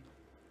actually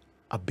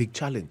a big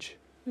challenge.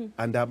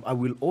 And I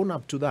will own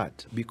up to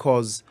that,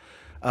 because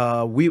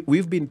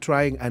we've been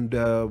trying, and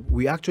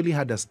we actually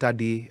had a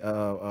study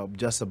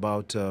just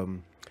about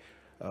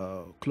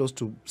close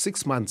to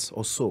 6 months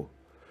or so,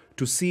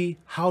 to see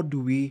how do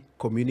we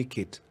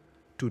communicate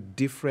to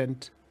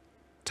different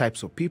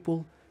types of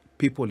people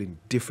in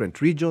different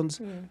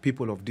regions,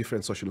 people of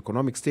different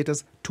socioeconomic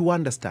status, to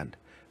understand.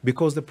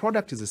 Because the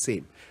product is the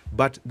same,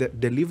 but the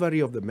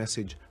delivery of the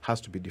message has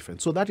to be different.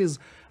 So that is,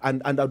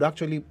 and I would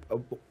actually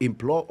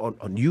implore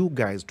on you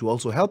guys to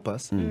also help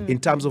us in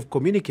terms of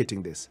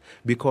communicating this,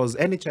 because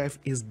NHIF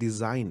is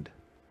designed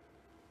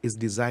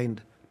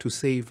to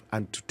save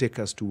and to take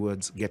us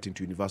towards getting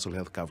to universal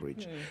health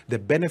coverage. The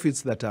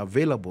benefits that are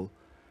available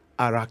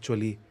are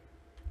actually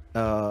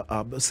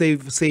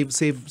save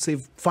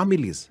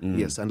families,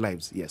 yes, and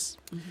lives, yes.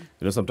 You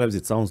know, sometimes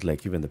it sounds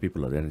like even the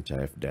people at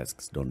NHIF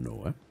desks don't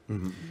know,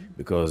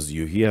 because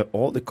you hear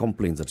all the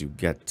complaints that you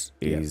get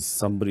is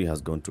somebody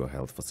has gone to a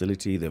health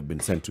facility, they've been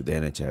sent to the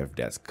NHIF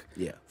desk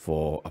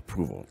for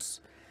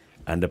approvals,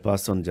 and the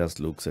person just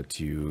looks at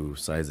you,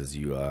 sizes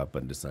you up,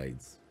 and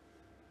decides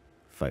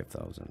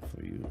 5,000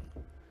 for you.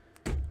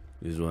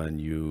 This one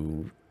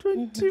you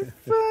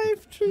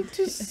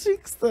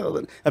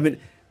 26,000. I mean,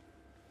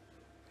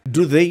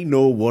 do they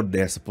know what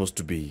they're supposed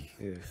to be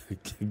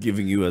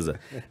giving you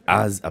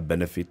as a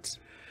benefit?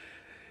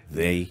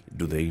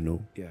 Do they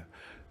know? Yeah,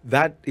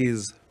 that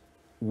is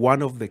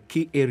one of the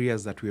key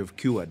areas that we have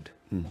cured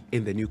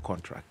in the new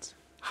contracts.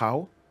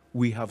 How?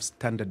 We have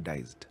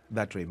standardized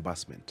that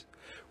reimbursement.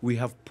 We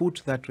have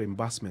put that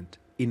reimbursement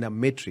in a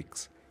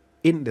matrix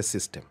in the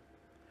system.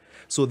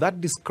 So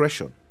that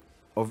discretion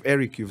of,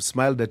 Eric, you've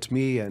smiled at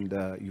me and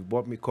you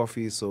bought me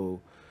coffee,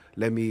 so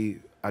let me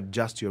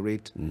adjust your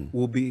rate,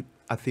 will be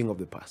a thing of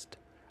the past.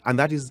 And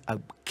that is a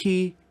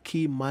key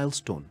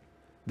milestone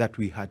that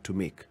we had to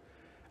make.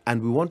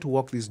 And we want to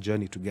walk this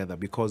journey together,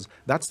 because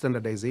that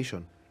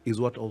standardization is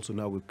what also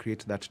now will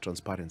create that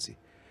transparency.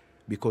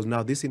 Because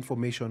now this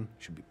information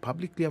should be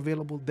publicly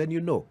available, then you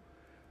know.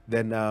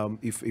 Then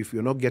if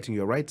you're not getting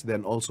your rights,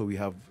 then also we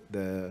have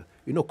the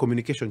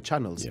communication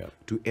channels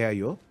to air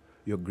your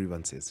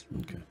grievances.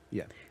 Okay.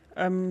 Yeah.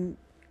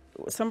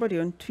 Somebody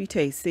on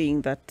Twitter is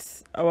saying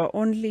that our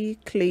only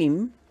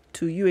claim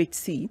to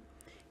UHC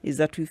is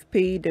that we've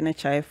paid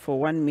NHIF for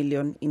 1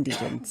 million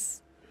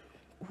indigents.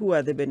 Who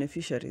are the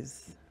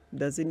beneficiaries?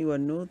 Does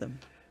anyone know them?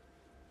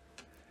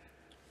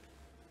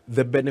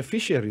 The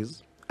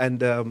beneficiaries, and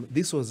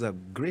this was a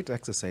great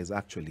exercise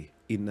actually,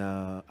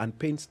 and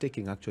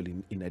painstaking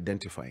actually in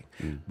identifying.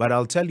 But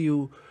I'll tell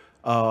you,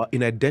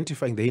 in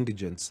identifying the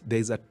indigents,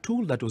 there's a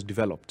tool that was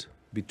developed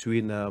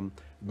between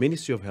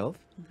Ministry of Health,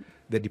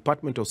 the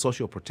Department of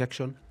Social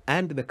Protection,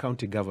 and the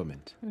county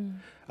government,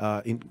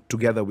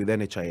 together with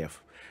NHIF.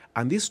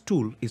 And this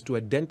tool is to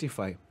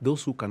identify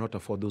those who cannot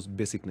afford those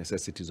basic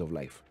necessities of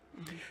life.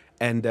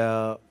 And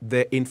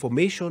the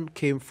information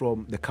came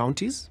from the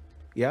counties,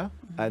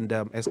 and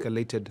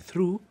escalated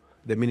through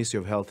the Ministry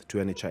of Health to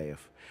NHIF,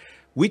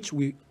 which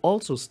we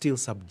also still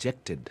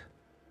subjected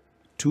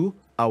to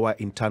our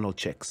internal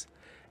checks.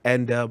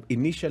 And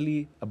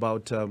initially,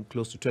 about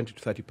close to 20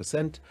 to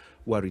 30%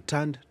 were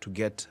returned to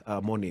get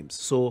more names.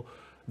 So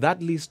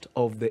that list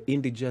of the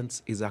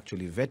indigents is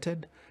actually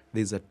vetted.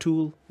 There's a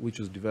tool which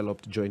was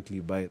developed jointly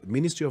by the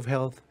Ministry of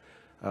Health,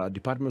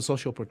 Department of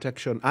Social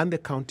Protection, and the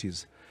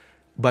counties.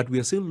 But we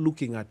are still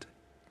looking at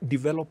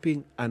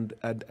developing and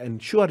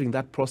ensuring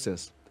that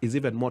process is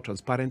even more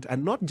transparent.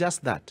 And not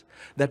just that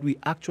we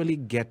actually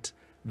get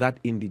that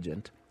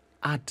indigent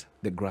at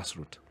the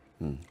grassroots.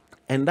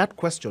 And that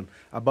question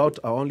about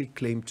our only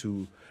claim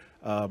to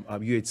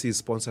UHC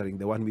is sponsoring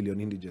the 1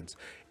 million indigents.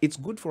 It's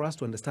good for us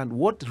to understand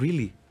what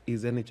really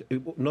is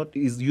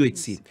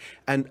UHC.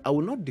 And I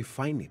will not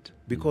define it,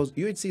 because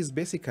UHC is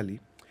basically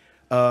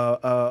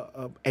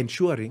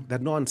ensuring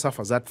that no one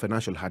suffers that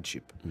financial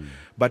hardship.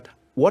 But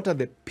what are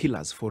the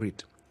pillars for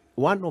it?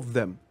 One of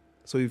them,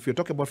 so if you're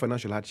talking about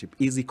financial hardship,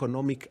 is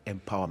economic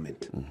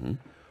empowerment.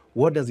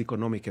 What does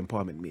economic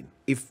empowerment mean?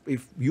 If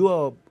you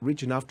are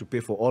rich enough to pay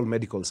for all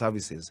medical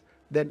services,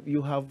 then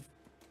you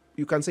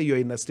can say you're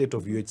in a state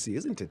of UHC,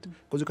 isn't it?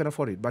 Because you can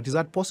afford it. But is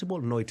that possible?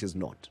 No, it is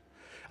not.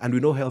 And we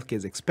know healthcare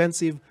is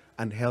expensive,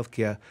 and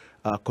healthcare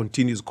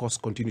costs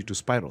continue to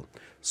spiral.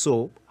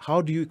 So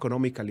how do you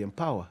economically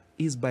empower?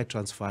 Is by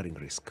transferring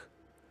risk.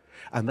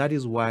 And that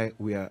is why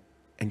we are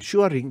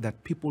ensuring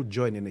that people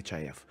join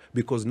NHIF.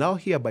 Because now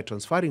here, by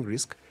transferring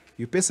risk,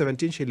 you pay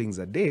 17 shillings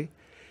a day,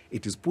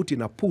 it is put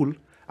in a pool,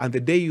 and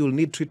the day you'll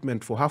need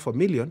treatment for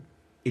 500,000,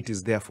 it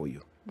is there for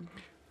you.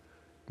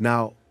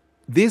 Now,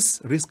 this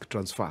risk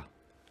transfer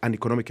and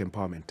economic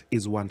empowerment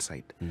is one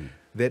side.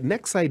 The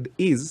next side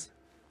is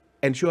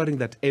ensuring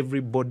that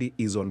everybody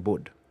is on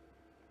board.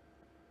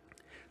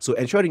 So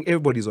ensuring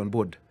everybody is on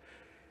board.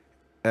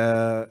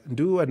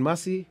 Ndu and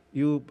Mercy,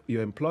 your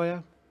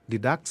employer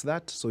deducts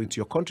that, so it's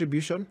your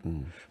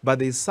contribution. But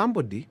there's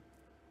somebody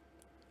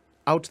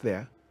out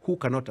there who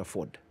cannot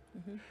afford.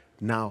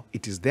 Now,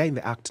 it is there in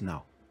the Act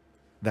now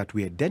that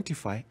we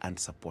identify and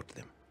support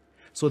them.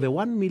 So the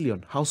 1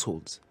 million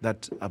households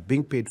that are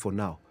being paid for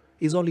now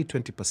is only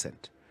 20%.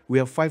 We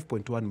have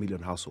 5.1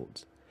 million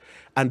households.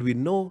 And we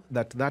know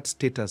that that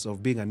status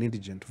of being an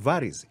indigent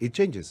varies. It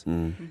changes.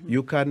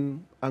 You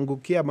can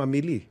angukia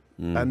mamili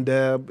and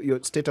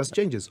your status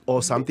changes.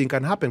 Or something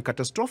can happen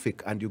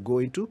catastrophic and you go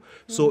into.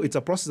 So it's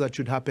a process that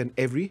should happen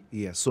every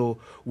year. So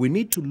we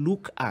need to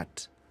look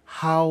at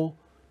how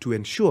to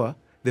ensure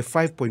the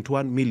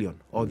 5.1 million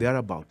or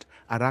thereabout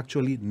are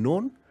actually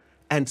known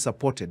and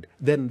supported.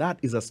 Then that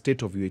is a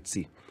state of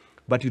UHC.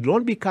 But it will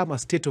not become a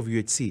state of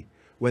UHC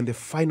when the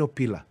final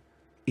pillar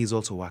is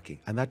also working,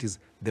 and that is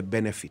the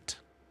benefit.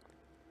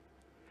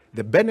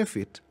 The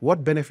benefit,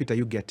 what benefit are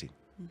you getting?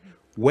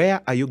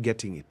 Where are you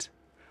getting it?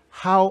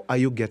 How are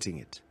you getting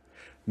it?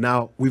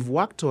 Now, we've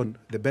worked on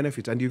the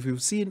benefit, and if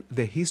you've seen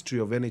the history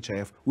of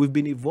NHIF, we've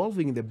been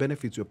evolving in the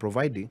benefits we're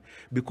providing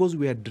because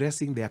we're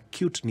addressing the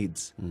acute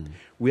needs.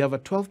 We have a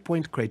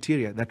 12-point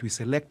criteria that we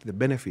select the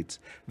benefits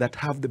that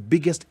have the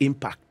biggest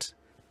impact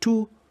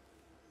to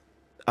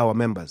our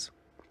members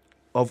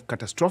of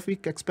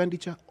catastrophic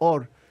expenditure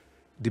or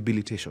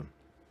debilitation.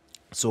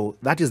 So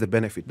that is the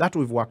benefit that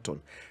we've worked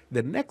on.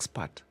 The next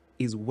part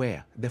is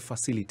where the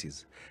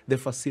facilities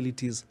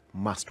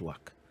must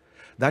work.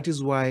 That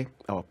is why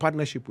our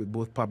partnership with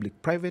both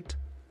public-private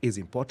is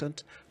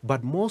important,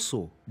 but more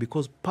so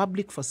because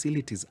public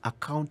facilities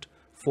account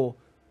for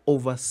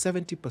over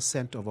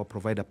 70% of our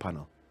provider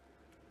panel.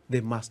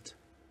 They must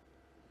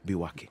be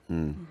working.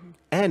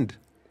 And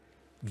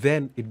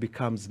then it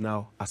becomes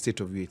now a state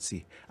of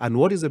UHC. And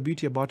what is the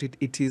beauty about it?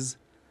 It is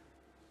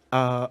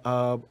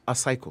a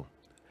cycle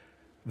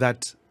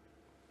that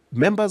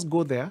members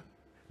go there,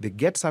 they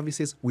get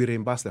services, we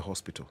reimburse the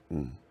hospital.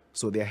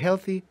 So they're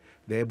healthy,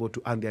 they're able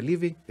to earn their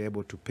living, they're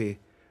able to pay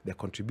their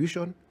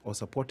contribution or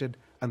supported,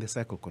 and the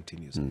cycle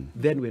continues.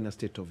 Then we're in a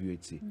state of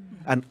UHC.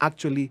 And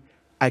actually,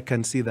 I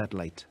can see that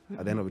light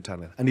at the end of the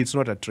tunnel. And it's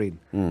not a train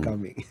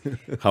coming.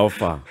 How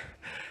far?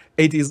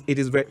 It is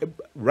very...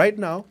 Right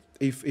now,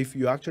 if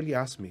you actually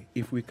ask me,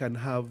 if we can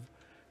have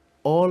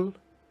all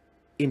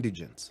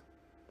indigents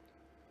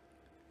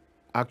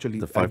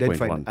actually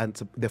identified,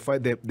 and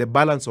the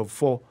balance of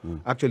 4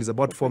 actually is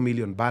about 4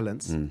 million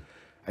balance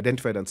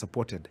identified and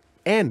supported,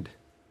 and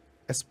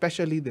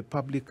especially the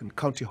public and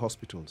county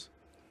hospitals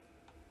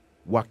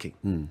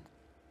working,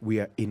 we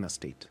are in a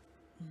state.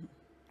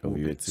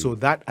 So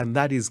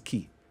that is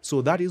key.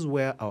 So that is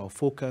where our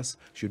focus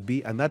should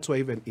be, and that's why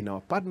even in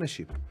our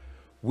partnership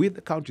with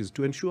the counties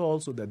to ensure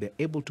also that they're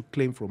able to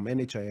claim from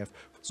NHIF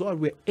so that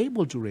we're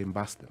able to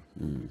reimburse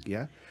them.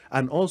 Yeah,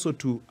 and also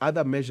to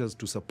other measures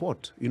to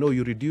support.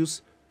 You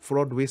reduce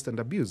fraud, waste, and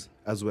abuse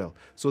as well,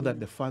 so that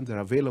the funds are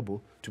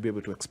available to be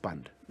able to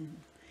expand.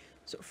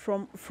 So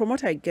from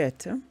what I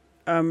get,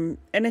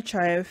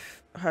 NHIF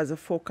has a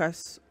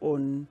focus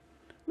on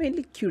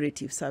mainly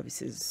curative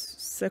services,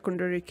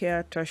 secondary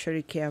care,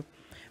 tertiary care.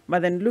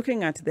 But then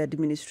looking at the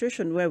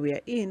administration where we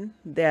are in,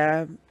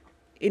 their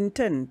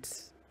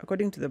intent,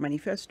 according to the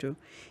manifesto,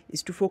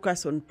 is to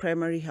focus on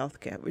primary health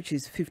care, which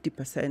is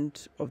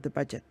 50% of the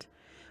budget.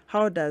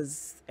 How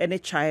does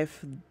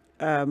NHIF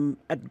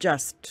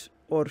adjust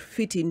or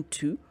fit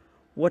into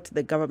what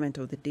the government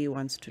of the day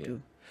wants to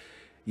do?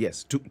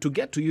 Yes, to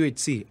get to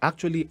UHC,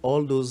 actually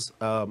all those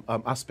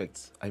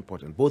aspects are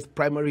important, both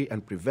primary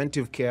and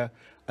preventive care,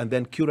 and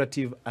then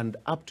curative and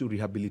up to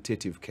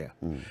rehabilitative care.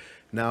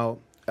 Now,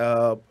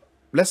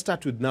 let's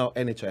start with now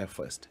NHIF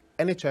first.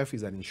 NHIF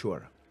is an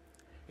insurer.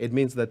 It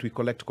means that we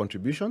collect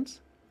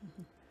contributions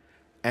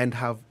and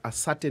have a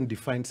certain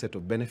defined set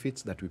of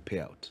benefits that we pay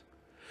out.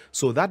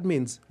 So that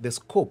means the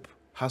scope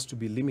has to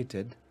be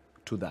limited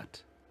to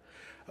that.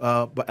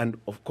 And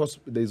of course,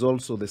 there's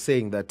also the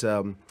saying that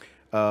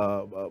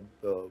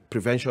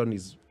prevention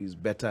is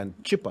better and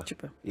cheaper.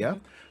 Yeah.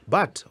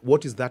 But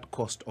what is that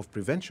cost of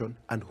prevention,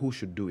 and who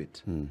should do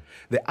it?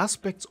 The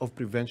aspects of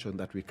prevention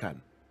that we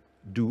can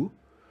do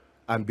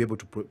and be able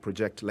to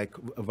project, like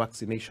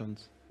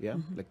vaccinations,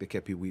 like the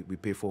KP we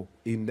pay for.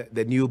 In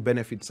the new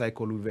benefit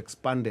cycle, we've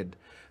expanded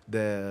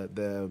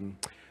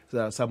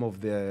some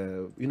of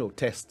the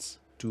tests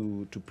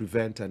to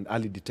prevent and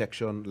early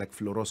detection, like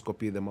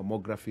fluoroscopy, the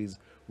mammographies,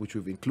 which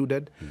we've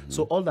included.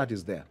 So all that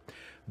is there.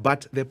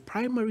 But the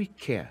primary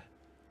care,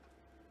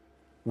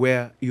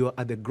 where you're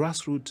at the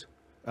grassroots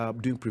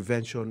doing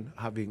prevention,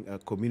 having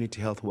community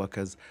health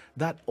workers,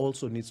 that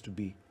also needs to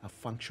be a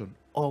function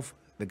of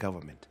the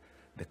government,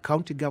 the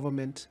county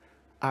government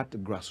at the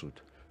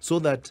grassroots, so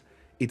that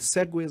it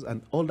segues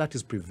and all that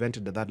is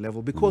prevented at that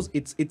level, because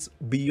it's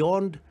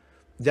beyond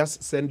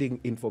just sending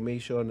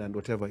information and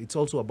whatever. It's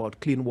also about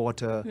clean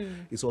water.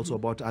 It's also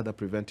about other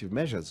preventive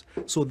measures.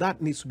 So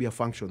that needs to be a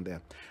function there.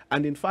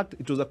 And in fact,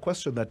 it was a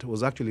question that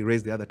was actually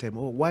raised the other time.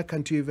 Oh, why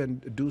can't you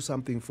even do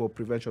something for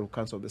prevention of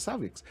cancer of the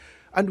cervix?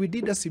 And we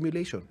did a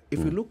simulation. If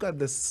we look at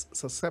the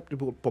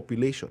susceptible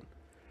population,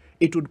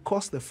 it would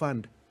cost the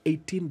fund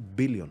 18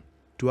 billion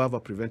to have a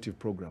preventive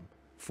program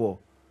for,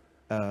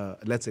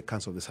 let's say,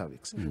 cancer of the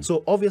cervix.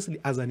 So obviously,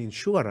 as an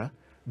insurer,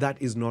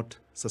 that is not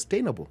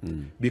sustainable,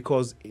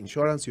 because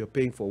insurance, you're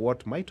paying for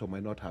what might or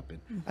might not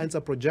happen. And it's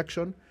a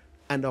projection,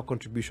 and our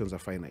contributions are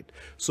finite.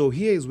 So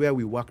here is where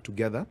we work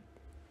together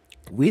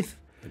with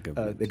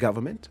the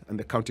government and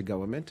the county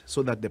government,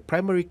 so that the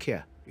primary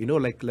care,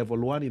 like level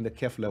 1 in the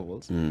KEF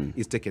levels,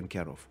 is taken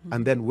care of.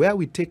 And then where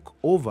we take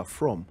over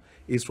from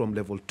is from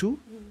level 2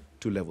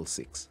 to level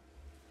 6.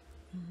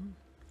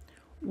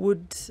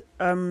 Would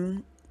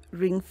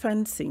ring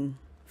fencing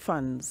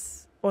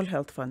funds, all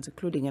health funds,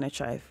 including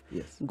NHIF,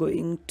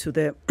 going to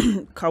the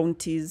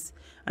counties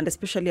and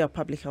especially our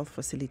public health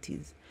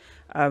facilities,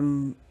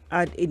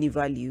 add any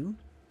value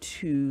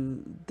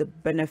to the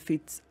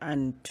benefits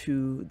and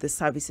to the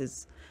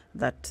services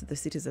that the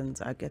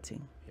citizens are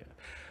getting?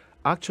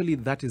 Actually,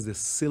 that is the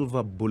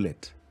silver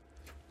bullet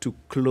to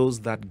close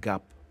that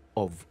gap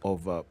of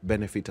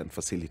benefit and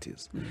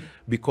facilities,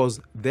 because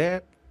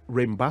their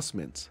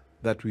reimbursements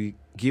that we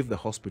give the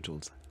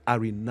hospitals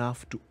are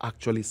enough to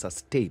actually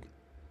sustain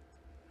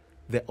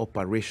the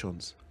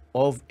operations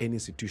of any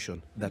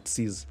institution that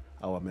sees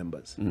our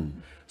members.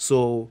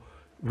 So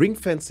ring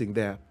fencing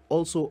there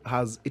also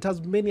has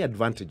many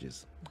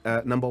advantages.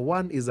 Number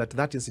one is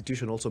that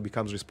institution also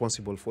becomes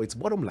responsible for its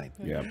bottom line.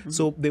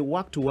 So they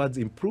work towards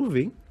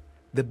improving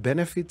the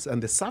benefits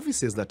and the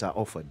services that are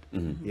offered.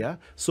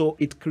 So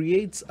it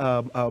creates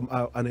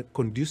a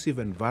conducive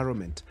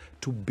environment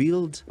to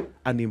build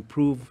and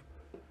improve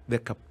the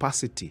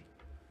capacity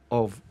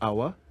of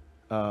our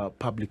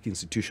public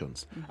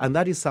institutions. And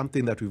that is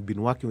something that we've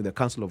been working with the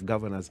Council of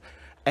Governors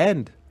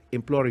and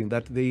imploring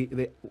that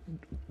they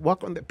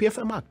work on the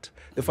PFM Act,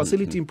 the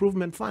Facility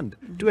Improvement Fund,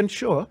 to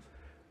ensure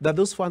that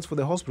those funds for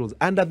the hospitals,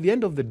 and at the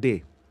end of the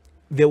day,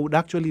 there would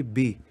actually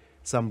be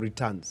some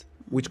returns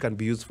which can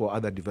be used for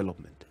other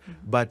development.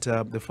 But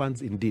the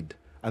funds indeed,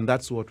 and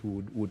that's what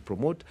we would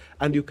promote.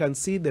 And you can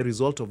see the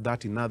result of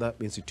that in other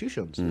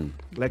institutions.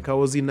 Like I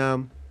was in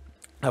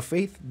a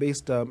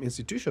faith-based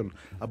institution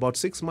about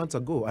 6 months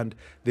ago, and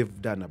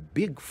they've done a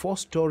big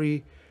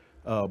 4-story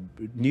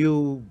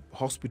new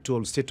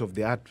hospital,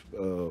 state-of-the-art,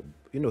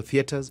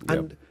 theaters,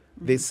 and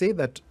they say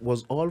that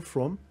was all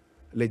from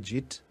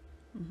legit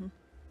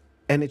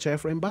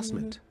NHIF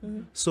reimbursement.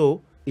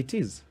 So it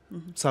is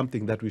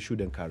something that we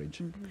should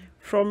encourage.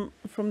 From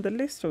the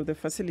list of the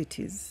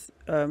facilities,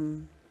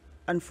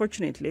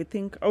 unfortunately, I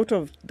think out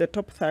of the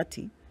top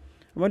 30,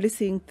 I'm only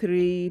seeing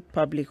 3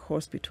 public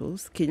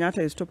hospitals. Kenyatta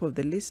is top of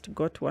the list,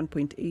 got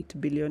 1.8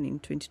 billion in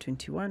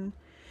 2021.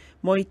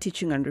 Moi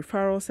Teaching and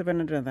Referral,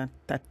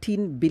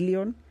 713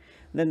 billion.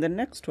 Then the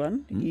next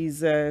one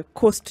is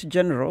Coast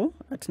General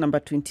at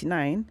number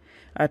 29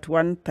 at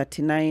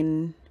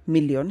 139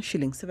 million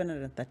shillings,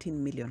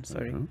 713 million,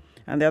 sorry.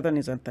 And the other one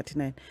is on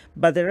 39.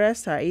 But the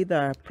rest are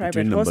either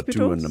private hospitals.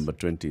 Between number 2 and number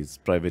 20 is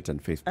private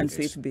and faith-based. And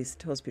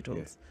faith-based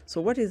hospitals.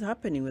 So what is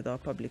happening with our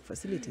public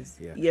facilities?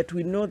 Yet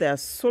we know there are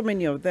so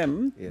many of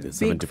them,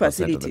 big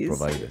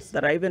facilities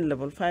that are even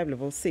level 5,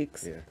 level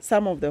 6.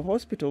 Some of the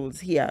hospitals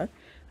here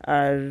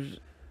are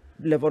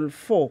level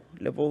 4,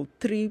 level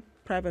 3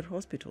 private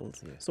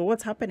hospitals. So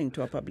what's happening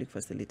to our public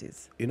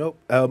facilities?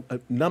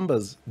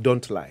 Numbers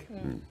don't lie.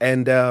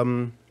 And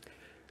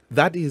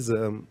that is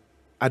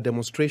a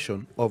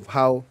demonstration of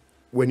how,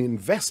 when you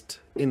invest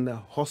in a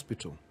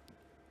hospital,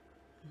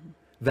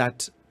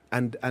 that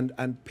and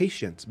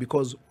patients,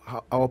 because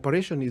our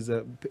operation is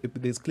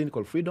there's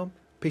clinical freedom,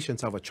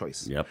 patients have a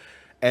choice.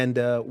 And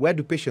where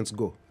do patients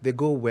go? They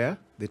go where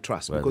they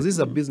trust, because this is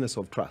a business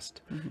of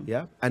trust.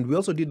 And we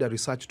also did a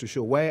research to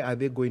show why are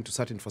they going to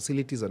certain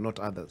facilities and not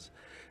others.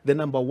 The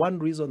number one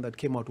reason that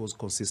came out was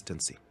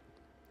consistency.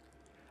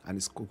 and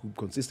it's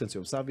consistency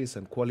of service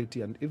and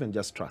quality and even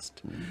just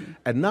trust.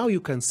 And now you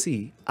can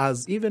see,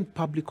 as even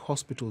public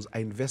hospitals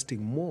are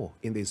investing more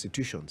in the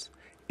institutions,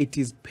 it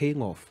is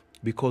paying off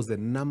because the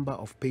number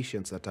of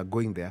patients that are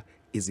going there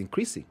is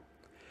increasing.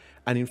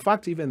 And in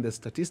fact, even the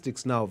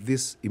statistics now of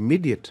this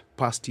immediate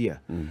past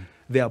year,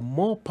 there are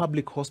more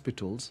public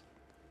hospitals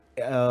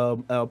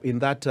in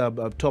that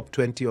top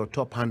 20 or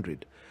top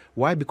 100.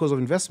 Why? Because of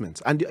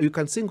investments. And you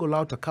can single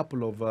out a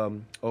couple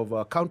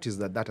of counties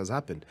that has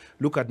happened.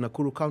 Look at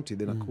Nakuru County,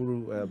 the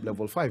Nakuru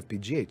level 5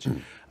 PGH,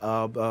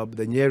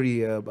 the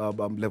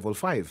Nyeri level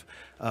 5,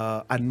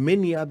 and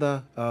many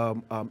other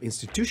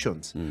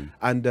institutions.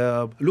 And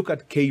look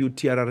at KU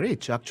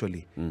TRRH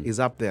actually is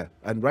up there.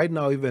 And right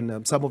now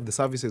even some of the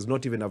services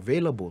not even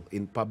available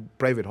in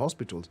private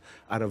hospitals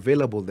are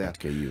available there.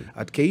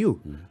 At KU.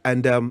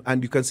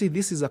 And you can see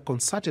this is a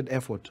concerted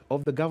effort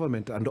of the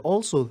government and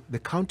also the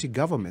county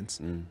government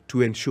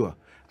to ensure.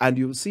 And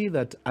you see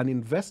that an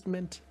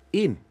investment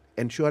in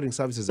ensuring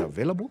services are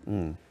available,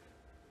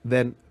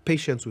 then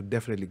patients would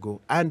definitely go,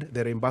 and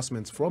the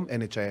reimbursements from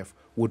NHIF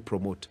would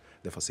promote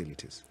the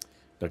facilities.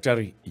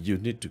 Dr. You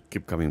need to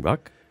keep coming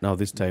back. Now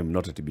this time,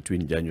 not at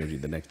between January,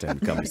 the next time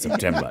comes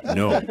September.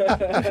 No.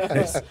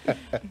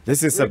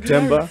 This is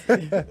September.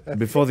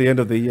 Before the end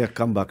of the year,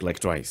 come back like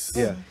twice.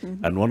 Yeah.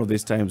 And one of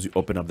these times, you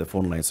open up the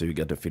phone line so you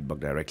get the feedback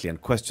directly and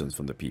questions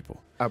from the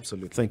people.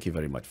 Absolutely. Thank you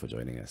very much for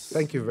joining us.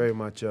 Thank you very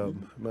much,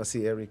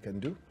 Mercy, Eric,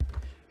 and Du.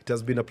 It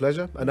has been a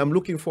pleasure, and I'm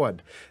looking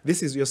forward.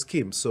 This is your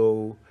scheme,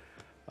 so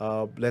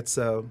let's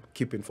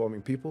keep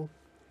informing people.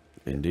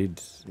 Indeed.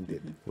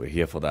 We're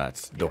here for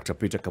that. Yeah. Dr.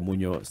 Peter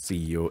Kamunyo,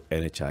 CEO,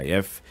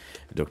 NHIF.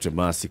 Dr.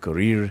 Mercy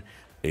Korir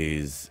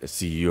is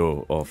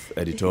CEO of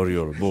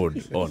Editorial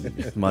Board on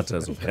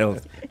Matters of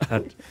Health.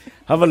 And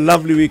have a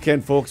lovely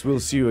weekend, folks.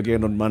 We'll see you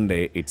again on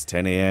Monday. It's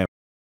 10 a.m.